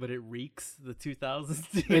good thing, but it reeks the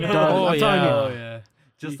 2000s. you It know? does. Oh, I'm telling yeah. you. Oh yeah,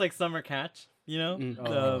 just like Summer Catch, you know.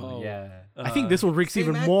 Oh, yeah. I think this one reeks Same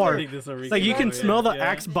even actor. more. I think this will reek Like you even can more, smell the yeah.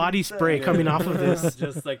 Axe body spray coming off of this.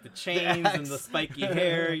 Just like the chains and the axe. spiky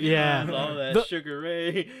hair, you Yeah. know, all that The- Sugar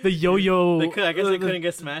Ray. The yo-yo. I guess they the- couldn't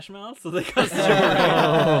get Smash Mouth, so they got Sugar Ray.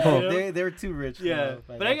 Oh. you know? They're too rich. Yeah,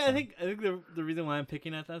 by but that I time. think the reason why I'm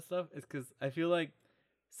picking at that stuff is because I feel like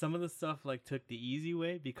some of the stuff like took the easy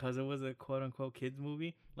way because it was a quote unquote kids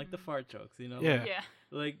movie, like the fart jokes, you know. Yeah. Yeah.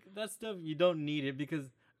 Like that stuff you don't need it because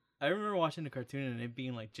I remember watching the cartoon and it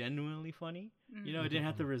being like genuinely funny. You know, it didn't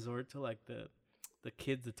have to resort to like the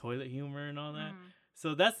kids, the toilet humor and all that.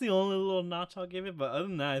 So that's the only little notch I'll give it. But other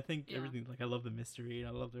than that, I think Yeah. everything, like I love the mystery.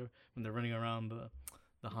 I love when they're running around the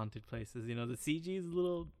haunted places. You know, the CG is a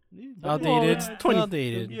little Outdated. it's Yeah. 20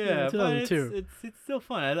 Outdated. Yeah, but it's, 2002. it's still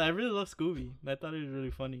fun. I really love Scooby. I thought it was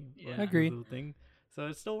really funny. Yeah. this Agreed. Little thing. So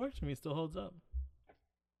it still works for me. It still holds up.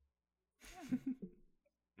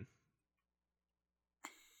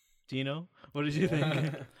 Gino, what did you think?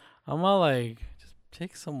 I'm all like, just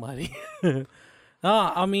pick somebody.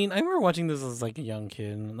 I mean, I remember watching this as like a young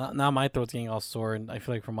kid. Now my throat's getting all sore, and I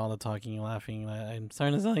feel like from all the talking and laughing, I'm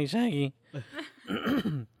starting to sound like Shaggy.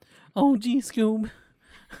 Oh, gee, Scoob.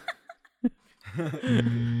 I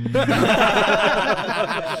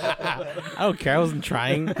don't care. I wasn't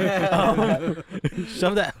trying.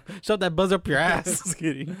 Shove that buzz up your ass. Just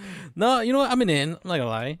kidding. No, you know what? I'm in. I'm not gonna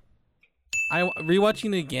lie.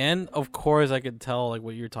 Rewatching it again. Of course, I could tell like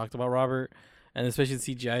what you talked about, Robert, and especially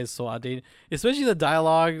the CGI is so outdated. Especially the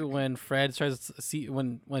dialogue when Fred starts to see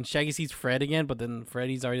when Shaggy sees Fred again, but then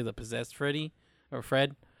Freddy's already the possessed Freddy or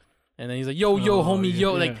Fred. And then he's like, yo, homie,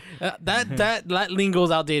 yo. yeah. Like, that lingo's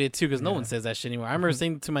outdadated, too, because no one says that shit anymore. I remember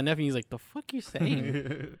saying to my nephew, he's like, the fuck you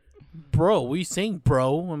saying? Bro, what you saying,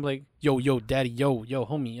 bro? I'm like, yo, daddy, yo,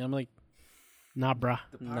 homie. I'm like, Nah, bruh.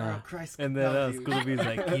 The power Nah. of Christ. And then Scooby's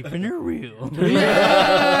like, keeping it real.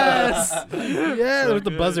 yes! Yeah, where's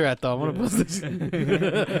the buzzer at, though? I want to buzz this.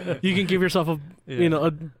 You can give yourself a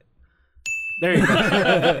there you go.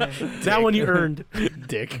 That one you earned.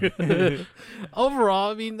 Dick.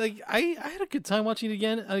 Overall, I mean, like, I had a good time watching it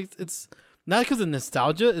again. It's not because of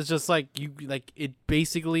nostalgia. It's just like it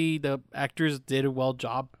basically the actors did a well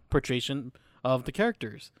job portrayal of the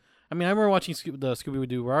characters. I mean, I remember watching the Scooby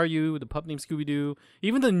Doo. Where are you? The pup named Scooby Doo.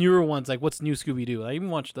 Even the newer ones, like What's New Scooby Doo. I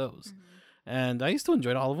even watched those, and I used to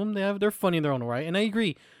enjoy all of them. They're funny in their own right, and I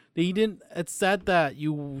agree. They didn't. It's sad that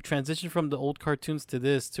you transition from the old cartoons to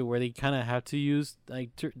this, to where they kind of have to use like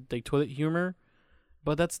toilet humor,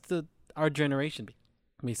 but that's our generation,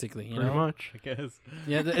 basically. You Pretty know, much. I guess.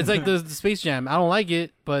 yeah. It's like the Space Jam. I don't like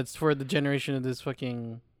it, but it's for the generation of this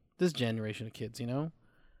generation of kids. You know.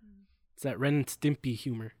 It's that Ren and Stimpy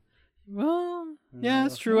humor. Well, yeah,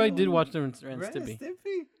 that's true. I did watch the Ren and Ren and Stimpy.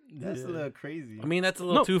 Stimpy? That's a little crazy. I mean, that's a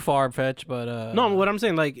little too far fetched, but No, what I'm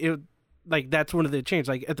saying, like it, like that's one of the change.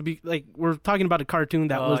 Like at the like we're talking about a cartoon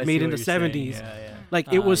that was made in the 70s. Yeah.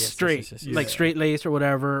 Like it was yes, straight, yes. like straight laced or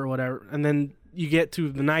whatever, and then you get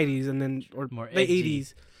to the 90s and then or More late edgy.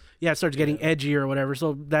 80s. Yeah, it starts getting edgy or whatever.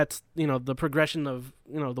 So that's the progression of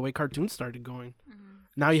the way cartoons started going.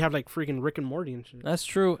 Now you have like freaking Rick and Morty and shit. that's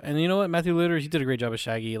true. And you know what? Matthew Lillard, he did a great job as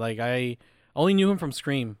Shaggy. Like, I only knew him from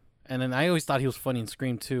Scream. And then I always thought he was funny in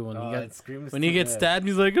Scream, too. When he gets stabbed,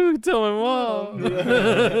 he's like, oh, tell my mom.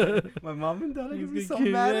 My mom and dad are He's gonna be so gonna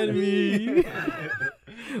get mad at me.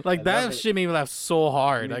 Like, I that love it. shit made me laugh so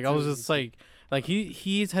hard. Me Like, I was too. just like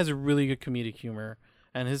he has a really good comedic humor.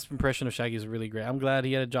 And his impression of Shaggy is really great. I'm glad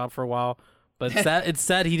he had a job for a while. But it's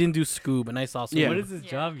sad he didn't do Scoob, and I saw Scoob. Yeah. What is this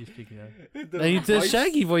job you're speaking of? He did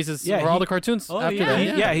Shaggy voices for all the cartoons after yeah.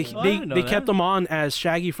 that. Yeah, Oh, I they didn't know they that. kept him on as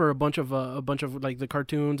Shaggy for a bunch of like the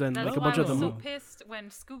cartoons and That's like a why bunch I of was the so movies. pissed when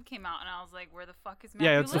Scoob came out, and I was like, "Where the fuck is Matthew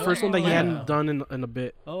Yeah, it's the first one that he Lillard?" hadn't done in a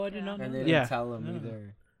bit. Oh, I did not know And they that. didn't Yeah. tell him Yeah.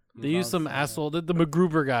 either. They used some asshole, the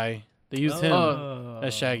MacGruber guy. They used him Oh.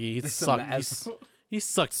 as Shaggy. He Some sucked. asshole. He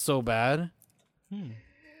sucked so bad.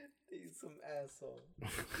 He's some asshole.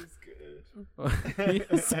 He's good.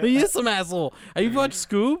 He is some asshole. Have you watched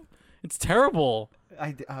Scoob? It's terrible.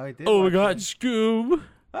 I did. Oh my watch god, it. Scoob!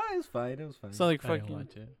 Oh, it was fine. It was fine. It's not like I didn't fucking.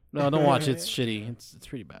 watch it. No, don't watch it. It's shitty. It's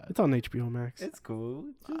pretty bad. It's on HBO Max. It's cool.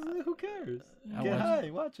 Just, who cares? I Get watched high.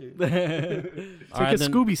 Watch it. It's Alright, like a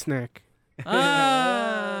then- Scooby snack.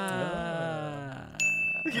 Ah.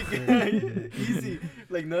 Easy.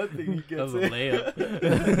 Like nothing. He That gets was a it.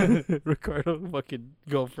 layup. Ricardo, fucking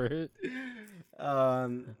go for it.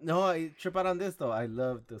 No, I trip out on this though. I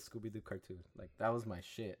love the Scooby Doo cartoon. Like that was my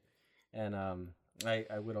shit. And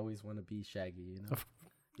I would always want to be Shaggy. You know.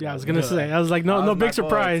 Yeah, I was gonna say. I was like, no That no was my big boy.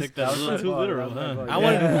 surprise. Took that That was my too boy. literal, That was my huh? boy.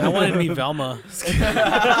 I wanted to be Velma.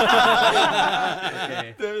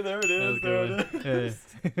 Okay. There it is. There it is.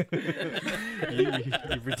 You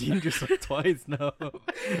redeemed yourself twice now.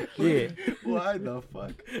 Yeah. Why the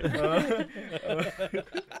fuck?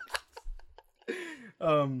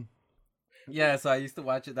 Yeah, so I used to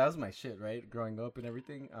watch it. That was my shit, right? Growing up and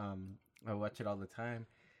everything. I watch it all the time.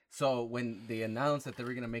 So when they announced that they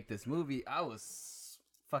were gonna make this movie, I was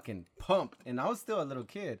fucking pumped, and I was still a little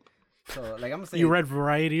kid. So like I'm gonna say, You read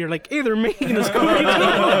Variety. You're like, hey, they're making a Scooby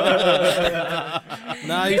Doo.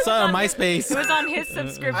 Nah, you saw it on It MySpace. was on his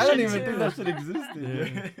subscription. I don't even too. think that shit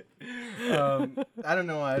existed. I don't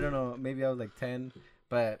know. Maybe I was like 10,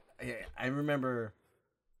 but I remember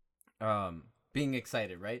being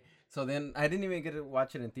excited, right? So then I didn't even get to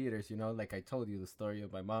watch it in theaters, you know? Like I told you the story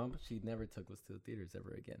of my mom. She never took us to the theaters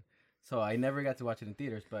ever again. So I never got to watch it in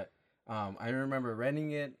theaters, but I remember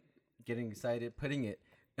renting it, getting excited, putting it,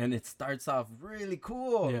 and it starts off really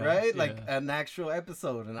cool, Yeah, right? Like yeah. an actual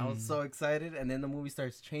episode, and I was so excited, and then the movie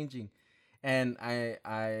starts changing. And I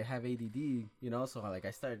have ADD, you know, so like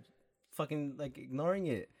I started fucking like ignoring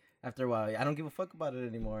it after a while. I don't give a fuck about it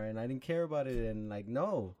anymore, and I didn't care about it, and like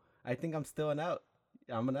no, I think I'm still an out.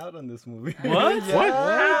 I'm an out on this movie. What? Yeah. What?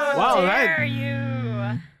 How Wow, dare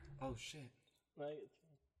you? Oh shit!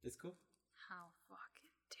 It's cool. How?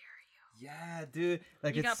 Yeah, dude.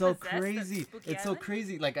 Like, You it's got so possessed at crazy. Spooky It's so Island?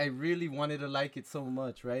 crazy. Like, I really wanted to like it so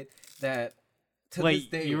much, right? That to this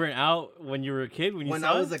Wait, day, you weren't out when you were a kid when you when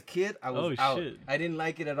saw I was it? a kid, I was Oh, out. shit. I didn't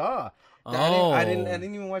like it at all. Oh. I didn't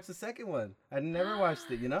even watch the second one. I never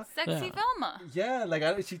watched it, you know? Sexy Yeah. Velma. Yeah, like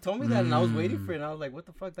she told me that, and I was waiting for it, and I was like, "What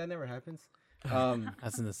the fuck? That never happens."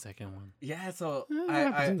 That's in the second one. Yeah, so Yeah,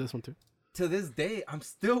 that happens in this one too. to this day, I'm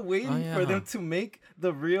still waiting yeah. for them to make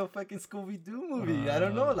the real fucking Scooby Doo movie. I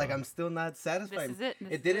don't know, like I'm still not satisfied. This is it. This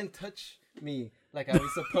It is didn't touch me like I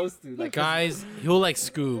was supposed to. Like Guys, he'll like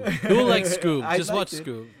Scoob. He'll like Scoob. I Just watch liked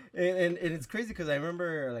it. Scoob. and it's crazy because I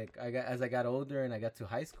remember like as I got older and I got to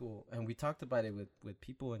high school and we talked about it with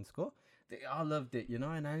people in school. They all loved it, you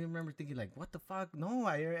know. And I remember thinking like, what the fuck? No,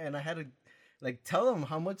 I had to like tell them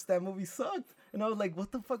how much that movie sucked, and I was like,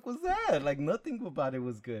 what the fuck was that? Like nothing about it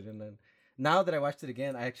was good. And then now that I watched it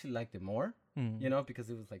again, I actually liked it more, you know, because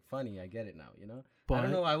it was like funny. I get it now, you know. I But-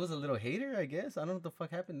 don't know. I was a little hater, I guess. I don't know what the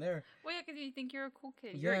fuck happened there. Well, yeah, because you think you're a cool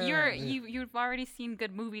kid. Yeah. You've already seen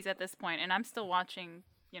good movies at this point, and I'm still watching,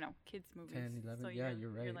 kids movies. 10, 11. So Yeah, you're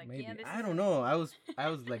right. like, Maybe. yeah, this I is don't it. know. I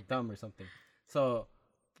was like dumb or something. So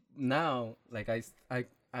now, like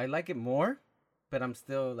I like it more, but I'm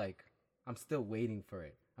still waiting for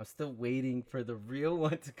it. I'm still waiting for the real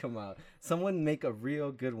one to come out. Someone make a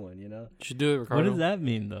real good one, you know? You should do it, Ricardo. What does that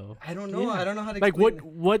mean, though? I don't know. Yeah. I don't know how to Like explain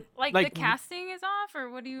what Like, the casting is off, or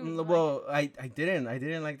what do you? it. like? Well, I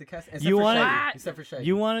didn't like the cast. Except You for wanted- Shaggy, What? except for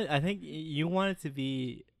Shaggy. I think you want it to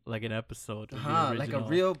be like an episode of the like a original.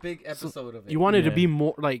 real big episode of it. you wanted to Yeah. be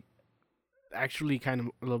more like actually kind of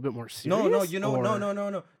a little bit more serious? No, or-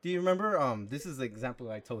 no. Do you remember? This is the example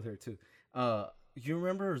I told her too. You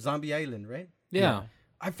remember Zombie Island, right? Yeah.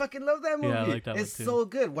 I fucking love that movie. Yeah, I like that one it's too. so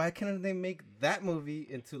good. Why can't they make that movie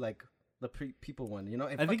into like the people one? You know,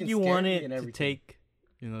 it I think fucking you scared want me it and to everything. take.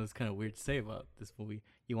 It's kind of weird to say about this movie.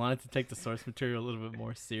 You want it to take the source material a little bit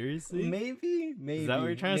more seriously. Maybe. Is that what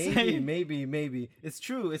you're trying to maybe, say? Maybe. It's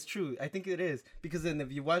true. I think it is. Because then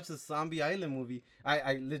if you watch the Zombie Island movie,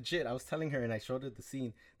 I legit, I was telling her and I showed her the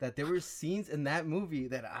scene that there were scenes in that movie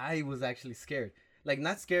that I was actually scared. Like,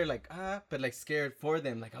 not scared like, but like scared for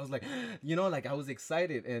them. Like, I was like, like I was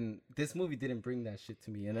excited. And this movie didn't bring that shit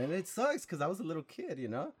to me. And then it sucks because I was a little kid, you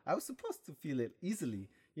know? I was supposed to feel it easily,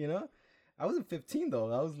 you know? I wasn't 15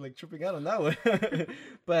 though. I was like tripping out on that one.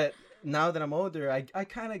 But now that I'm older, I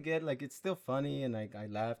kind of get like it's still funny and like I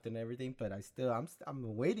laughed and everything. But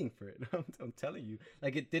I'm waiting for it. I'm telling you,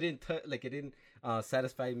 like it didn't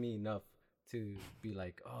satisfy me enough to be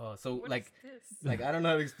like, oh, so What like is this? like I don't know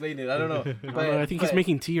how to explain it. I don't know. I don't But, know, I think he's but-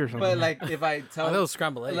 making tea or something. But like if I tell Oh, that was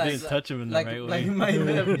scrambled eggs. You didn't touch him in the like right like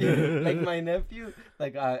way. my nephew,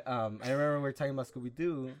 like I remember we were talking about Scooby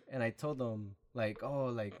Doo, and I told him like,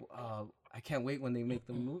 I can't wait when they make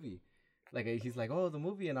the movie. Like he's like, oh, the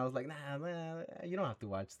movie, and I was like, nah, you don't have to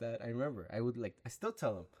watch that. I remember I still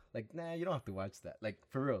tell him like, nah, you don't have to watch that. Like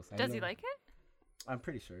for real. Does he like it? I'm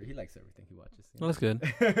pretty sure he likes everything he watches. Well, that's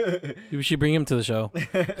good. We should bring him to the show.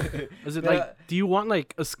 Is it Yeah. like, do you want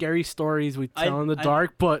like a scary stories we I- tell in the I-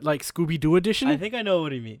 dark, but like Scooby Doo edition? I think I know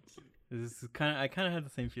what he means. This is I kind of had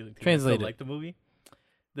the same feeling. Too. Translate I it. still like the movie.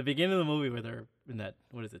 The beginning of the movie where they're in that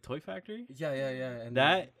toy factory. Yeah, and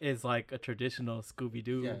That is like a traditional Scooby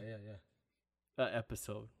Doo yeah.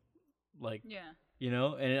 episode. Like Yeah.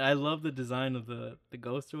 and I love the design of the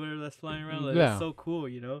ghost or whatever that's flying around. Like, Yeah. It's so cool,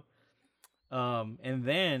 and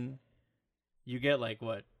then you get like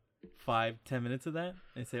what 5-10 minutes of that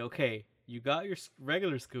and say, okay, you got your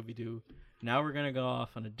regular Scooby Doo. Now we're gonna go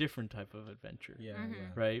off on a different type of adventure, Yeah, Mhm. yeah.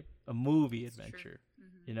 right? A movie It's true. adventure,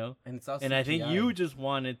 Mhm. And it's also And I think CGI. you just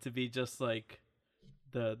want it to be just like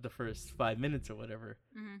the first 5 minutes or whatever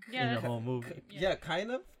Mhm. in Yeah. the whole movie. Yeah,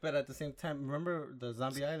 kind of, but at the same time, remember the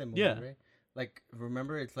Zombie Island movie, Yeah. right? Like,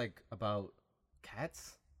 remember it's like about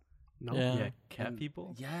cats? no. Yeah. Yeah, cat And-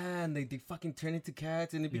 people. Yeah, and they fucking turn into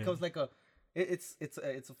cats, and it Yeah. becomes like it's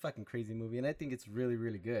a fucking crazy movie, and I think it's really,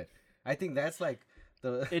 really good. I think that's like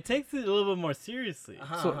the. It takes it a little bit more seriously.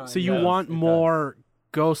 So you does, want it does. more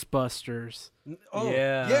Ghostbusters, Oh,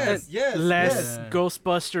 Yeah. yes, less yes. Yeah.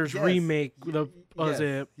 Yes. Yes. remake. The was yes,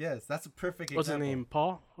 it Yes, that's a perfect what's his example. name?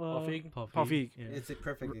 Paul. Paul Feig? Paul Paul Feig. Yeah. It's a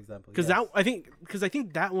perfect example. Because yes. I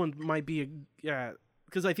think that one might be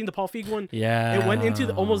because I think the Paul Feig one Yeah. it went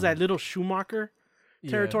into almost that little Schumacher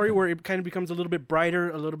territory Yeah. where it kind of becomes a little bit brighter,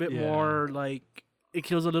 a little bit Yeah. more like it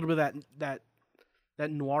kills a little bit of that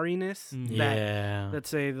noiriness Mhm. that Yeah. let's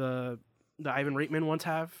say the Ivan Reitman ones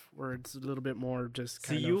have, where it's a little bit more just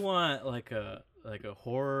So kind you of want like a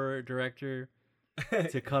horror director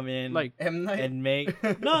to come in Like M Night. and make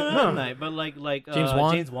no No. M Night, but like James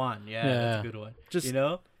Wan? James Wan, yeah, that's a good one. Just- you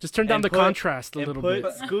know, just turn down and the put- contrast a and little put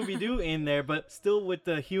bit. Scooby Doo in there, but still with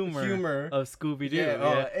the humor of Scooby Doo. Yeah,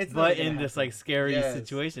 oh, it's not but gonna in this happen. like scary Yes.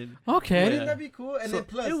 situation. Okay. Wouldn't Yeah. that be cool? And So- then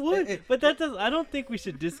plus, It would, but that does. I don't think we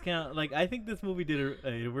should discount. Like, I think this movie did.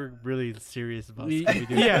 We're really serious about We- Scooby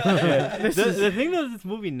Doo. yeah. This the, is- the thing that this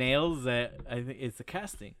movie nails that I think is the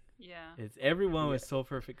casting. Yeah. It's everyone was so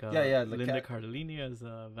perfect. Yeah, the Linda Cardellini as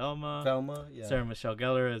Velma. Velma, yeah. Sarah Michelle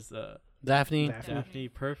Gellar as Daphne. Daphne.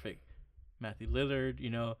 Perfect. Matthew Lillard.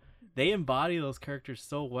 You know, they embody those characters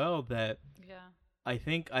so well that Yeah. I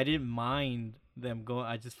think I didn't mind them going.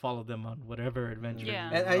 I just followed them on whatever adventure.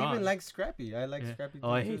 Yeah. we And were I on. even like Scrappy. I like Yeah. Scrappy.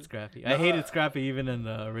 Oh, I too. hate Scrappy. No, I hated Scrappy even in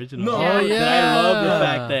the original. No, Oh, But I love the yeah.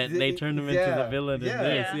 fact that they turned him into the villain in Yeah,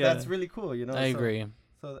 this. Yeah. Yeah, that's really cool. You know, I so- agree.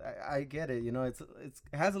 So I get it. You know, it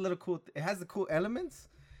has a little cool. It has the cool elements,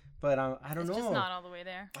 but I don't It's know. just not all the way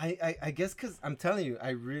there. I guess because I'm telling you,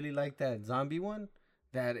 I really like that zombie one.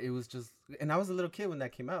 That it was just, and I was a little kid when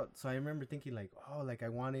that came out, so I remember thinking like, oh, like I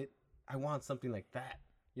want something like that.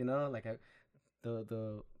 You know, like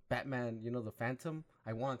the Batman. You know, the Phantom.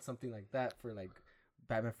 I want something like that for like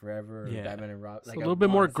Batman Forever or Yeah. Batman and Robin. So Like, a I little bit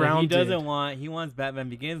more want- So grounded. he wants Batman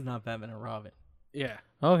Begins, not Batman and Robin. Yeah,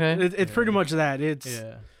 Okay. it's pretty much that. It's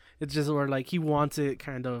Yeah, it's just where like he wants it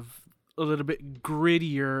kind of a little bit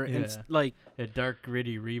grittier and Yeah. like a dark,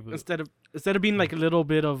 gritty reboot. instead of being like a little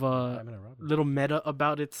bit of a Batman and Robin. little meta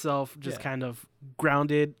about itself, just Yeah. kind of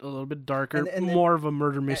grounded, a little bit darker, And then- more of a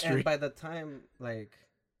murder And mystery. by the time like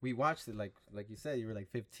we watched it, like you said, you were like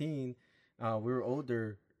 15. We were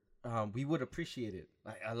older. We would appreciate it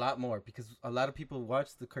like a lot more because a lot of people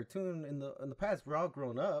watched the cartoon in the past. We're all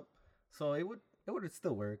grown up, so it would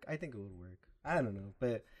still work. I think it would work. I don't know,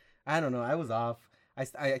 but I don't know. I was off. I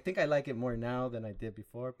think I like it more now than I did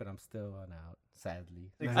before, but I'm still on out. Sadly,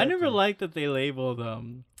 I never liked that they labeled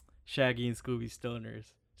Shaggy and Scooby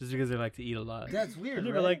stoners just because they like to eat a lot. That's weird. I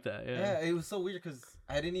never right? liked that. Yeah, it was so weird because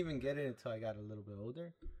I didn't even get it until I got a little bit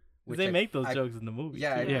older. 'Cause they I- make those I- jokes in the movie.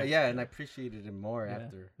 Yeah, too. Yeah. and I appreciated it more Yeah.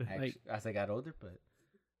 after Like- as I got older. But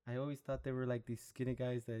I always thought they were like these skinny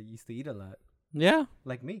guys that used to eat a lot, Yeah,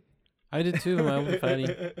 like me. I did too. I was a fatty.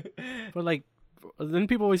 But like, then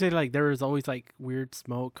people always say like there was always like weird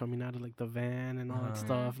smoke coming out of like the van and all that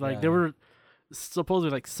stuff. Like there Yeah. were supposedly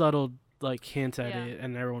like subtle like hints at Yeah. it,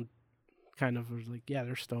 and everyone kind of was like, yeah,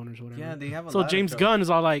 they're stoners, or whatever. Yeah, they have a So lot of James jokes. Gunn is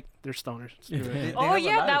all like, they're stoners. Let's do it. They Oh have a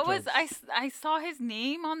yeah, lot that of was jokes. I saw his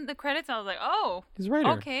name on the credits. I was like, oh, He's a writer.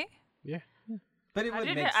 okay. But it I would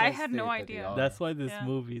didn't- make I sense had that- no that they idea. are. That's why this Yeah.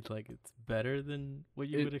 movie, like, it's better than what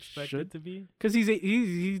you It would expect should. it to be. Because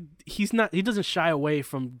he's not, he doesn't shy away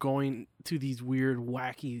from going to these weird,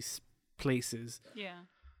 wacky places, Yeah.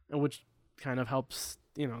 and which kind of helps.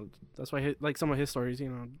 You know, that's why like some of his stories. You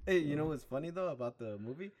know, Hey, you know what's funny though about the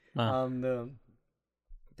movie? Huh.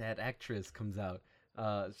 That actress comes out.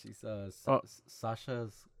 She's Oh.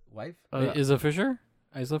 Sasha's wife. Isla Fisher?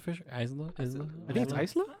 Isla Fisher? Isla? I I think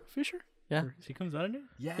it's Isla Fisher. Yeah. She comes out in it?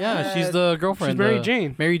 Yeah, she's the girlfriend. She's Mary the-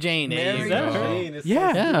 Jane. Mary Jane. there Mary you go. Jane. It's so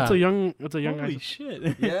Yeah, Yeah. it's a young. It's a young. Holy Isla. shit.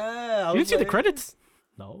 Yeah. I You didn't was see the like- credits?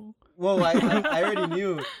 No. Well, I already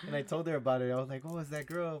knew, and I told her about it. I was like, "Oh, it's that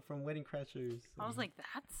girl from Wedding Crashers." I was like,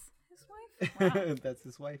 that's his wife. Wow. That's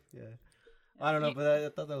his wife. Yeah. I don't know, but I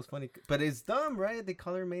thought that was funny. But it's dumb, right? They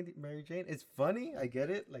call her Mary Jane. It's funny. I get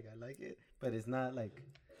it. Like I like it, but it's not like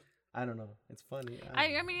I don't know. It's funny.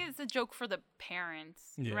 I mean, it's a joke for the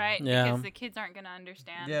parents, Yeah. right? Yeah. Because the kids aren't gonna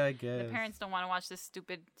understand. yeah, I guess. The parents don't want to watch this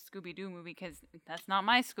stupid Scooby Doo movie because that's not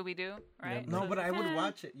my Scooby Doo, right? No, So but it's I would like,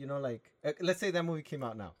 watch it. You know, like let's say that movie came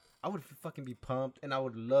out now, I would fucking be pumped, and I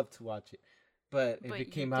would love to watch it. But if But it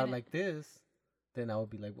you came out didn't. like this, then I would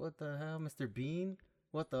be like, "What the hell, Mr. Bean?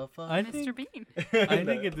 What the fuck?" I Mr. think, Bean. I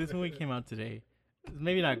think if this movie came out today, it's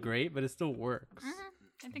maybe not great, but it still works.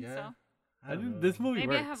 I think Yeah. so. I think this movie Maybe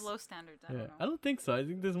works. I have low standards. I Yeah. don't know. I don't think so. I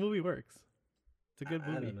think this movie works. It's a good I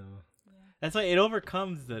movie. don't know. That's why it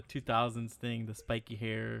overcomes the 2000s thing, the spiky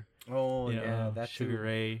hair, Oh you yeah, know, that's Sugar too.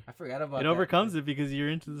 Ray. I forgot about It that. overcomes it because you're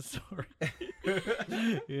into the story.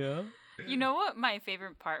 Yeah. You know what my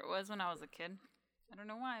favorite part was when I was a kid? I don't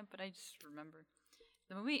know why, but I just remember.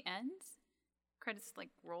 The movie ends, credits like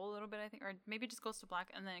roll a little bit, I think, or maybe it just goes to black,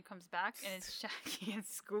 and then it comes back, and it's Shaggy and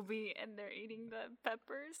Scooby, and they're eating the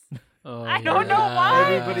peppers. Oh, I don't know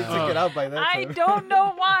why. Everybody took it out by that I time. don't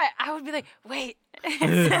know why. I would be like, wait,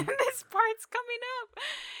 this part's coming up.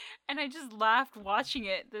 And I just laughed watching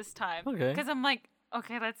it this time. Okay. Because I'm like,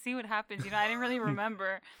 okay, let's see what happens. You know, I didn't really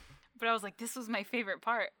remember. But I was like, this was my favorite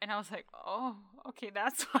part. And I was like, oh, okay,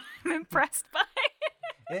 that's what I'm impressed by.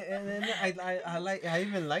 And then I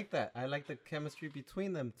even like that. I like the chemistry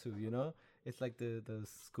between them two. You know, it's like the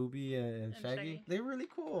Scooby and Shaggy. Shaggy. They're really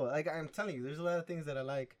cool. Like I'm telling you, there's a lot of things that I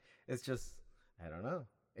like. It's just I don't know.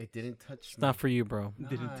 It didn't touch It's me. not for you, bro.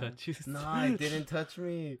 Didn't touch you. No, it didn't touch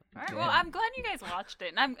me. All right. Well, I'm glad you guys watched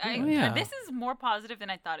it, and Oh, yeah. this is more positive than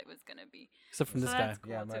I thought it was gonna be. Except from So this guy. that's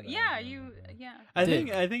cool Yeah, too. my bad. Yeah, you. Yeah. I Dig.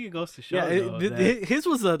 think it goes to show. Yeah, though, that- his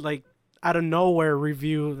was a like out of nowhere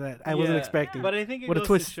review that I wasn't Yeah, expecting. But I think it What a goes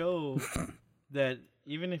twist. to show that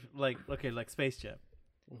even if like Space Jam,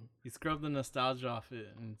 you scrub the nostalgia off it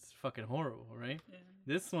and it's fucking horrible, right? Yeah.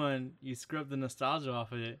 This one, you scrub the nostalgia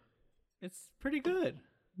off it, it's pretty good.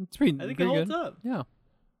 It's pretty, I think it pretty holds good. up, Yeah.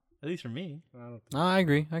 at least for me. I don't think. No, I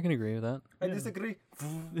agree. I can agree with that. I disagree.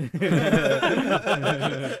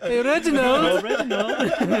 Hey, Reginald. Oh,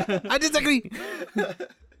 Reginald. I disagree.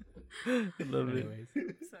 Anyways.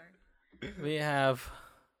 Sorry. We have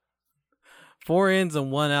 4 ins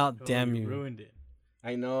and 1 out. Oh, Damn you. ruined it.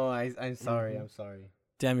 I know. I'm sorry. I'm sorry.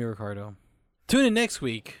 Damn you, Ricardo. Tune in next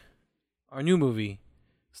week. Our new movie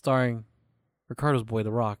starring Ricardo's boy,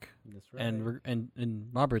 The Rock, That's right. and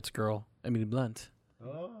Robert's girl, Emily Blunt.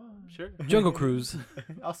 Oh, Sure. Jungle Cruise,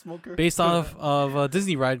 I'll smoke her. based off of a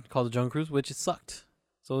Disney ride called The Jungle Cruise, which it sucked.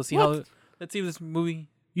 So let's see What? let's see if this movie.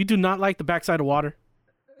 You do not like the backside of water.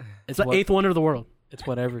 It's the what- eighth wonder of the world. It's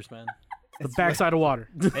whatever's, man. The backside of water.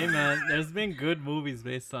 Hey man, there's been good movies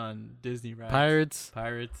based on Disney rides. Pirates.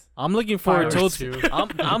 Pirates. I'm looking forward to Pirates Toad's. too.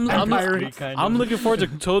 I'm looking forward to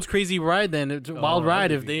Toad's Crazy Ride. Then it's a Wild Oh, Ride.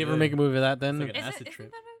 that'd If be they ever good. make a movie of that, then It's like an Is acid it, trip.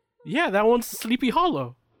 isn't that Yeah, that one's Sleepy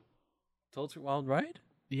Hollow. Toad's Wild Ride.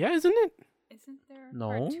 Yeah, isn't it? isn't there a No.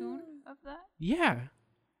 cartoon of that? Yeah.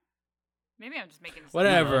 Maybe I'm just making this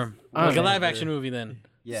Whatever. I Like a don't live know. action movie then.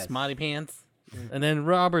 Yes. Smarty Pants. And then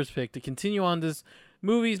Robert's pick to continue on this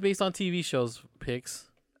movies based on TV shows picks.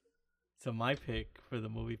 So my pick for the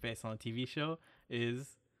movie based on a TV show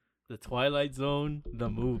is The Twilight Zone, the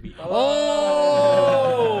movie.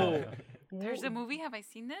 Oh! There's a movie. Have I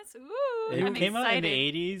seen this? Ooh, It I'm came out in the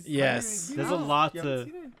excited. 80s. Yes. There's a Oh. lot You haven't to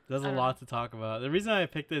seen it? there's a I don't lot to talk about. The reason I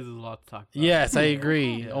picked this is a lot to talk about. Yes, I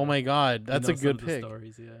agree. Yeah. Oh my God, You that's know a some good of the pick.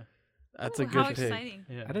 Stories, yeah. That's Ooh, a good how pick. exciting.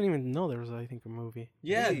 Yeah. I didn't even know there was, I think, a movie.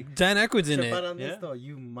 Yeah, Hey, Dan Aykroyd's in Trip out it. on this Yeah. though,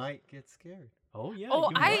 you might get scared. Oh yeah. Oh,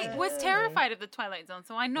 you I might. was terrified of the Twilight Zone,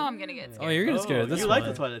 so I know I'm gonna get Oh, scared. you're gonna scare this You one. like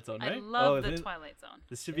the Twilight Zone, right? I love oh, the this, Twilight Zone.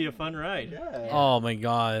 this should be a fun ride. Yeah. Oh my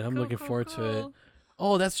God, I'm Cool, looking cool, forward to it. cool.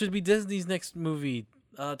 Oh, that should be Disney's next movie,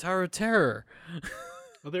 Tower of Terror.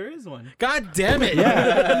 Well, there is one. God damn it!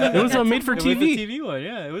 Yeah. It was made for It was the TV. TV one,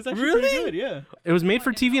 yeah. It was actually Really? pretty good, yeah. It was made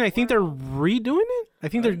for TV, and I think they're redoing it. I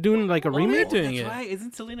think they're doing like a Oh, they're remake. doing That's it. right.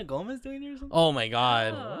 Isn't Selena Gomez doing it or something? Oh my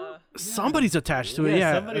God, Somebody's attached to it.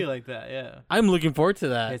 Yeah. somebody like that, yeah. I'm looking forward to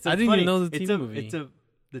that. It's I didn't funny. even know the it's TV a, movie. It's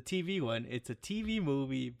the TV one. It's a TV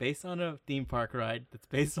movie based on a theme park ride that's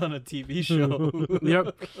based on a TV show.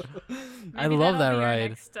 Yep. I Maybe love that'll that be our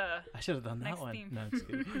ride. Next, I should have done that Next one. theme. No, I'm just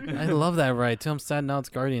kidding. I love that ride too. I'm sad now it's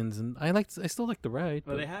Guardians, and I still like the ride.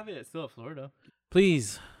 Well, but they have it still at Florida.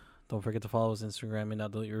 please don't forget to follow us on Instagram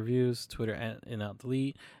 @InOutDelete Reviews, Twitter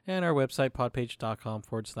 @InOutDelete, and our website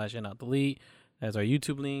podpage.com/InOutDelete. That's our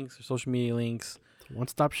YouTube links, our social media links. One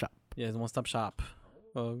stop shop. Yeah, it's a one-stop shop.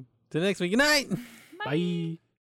 Well, till next week. Good night. Bye.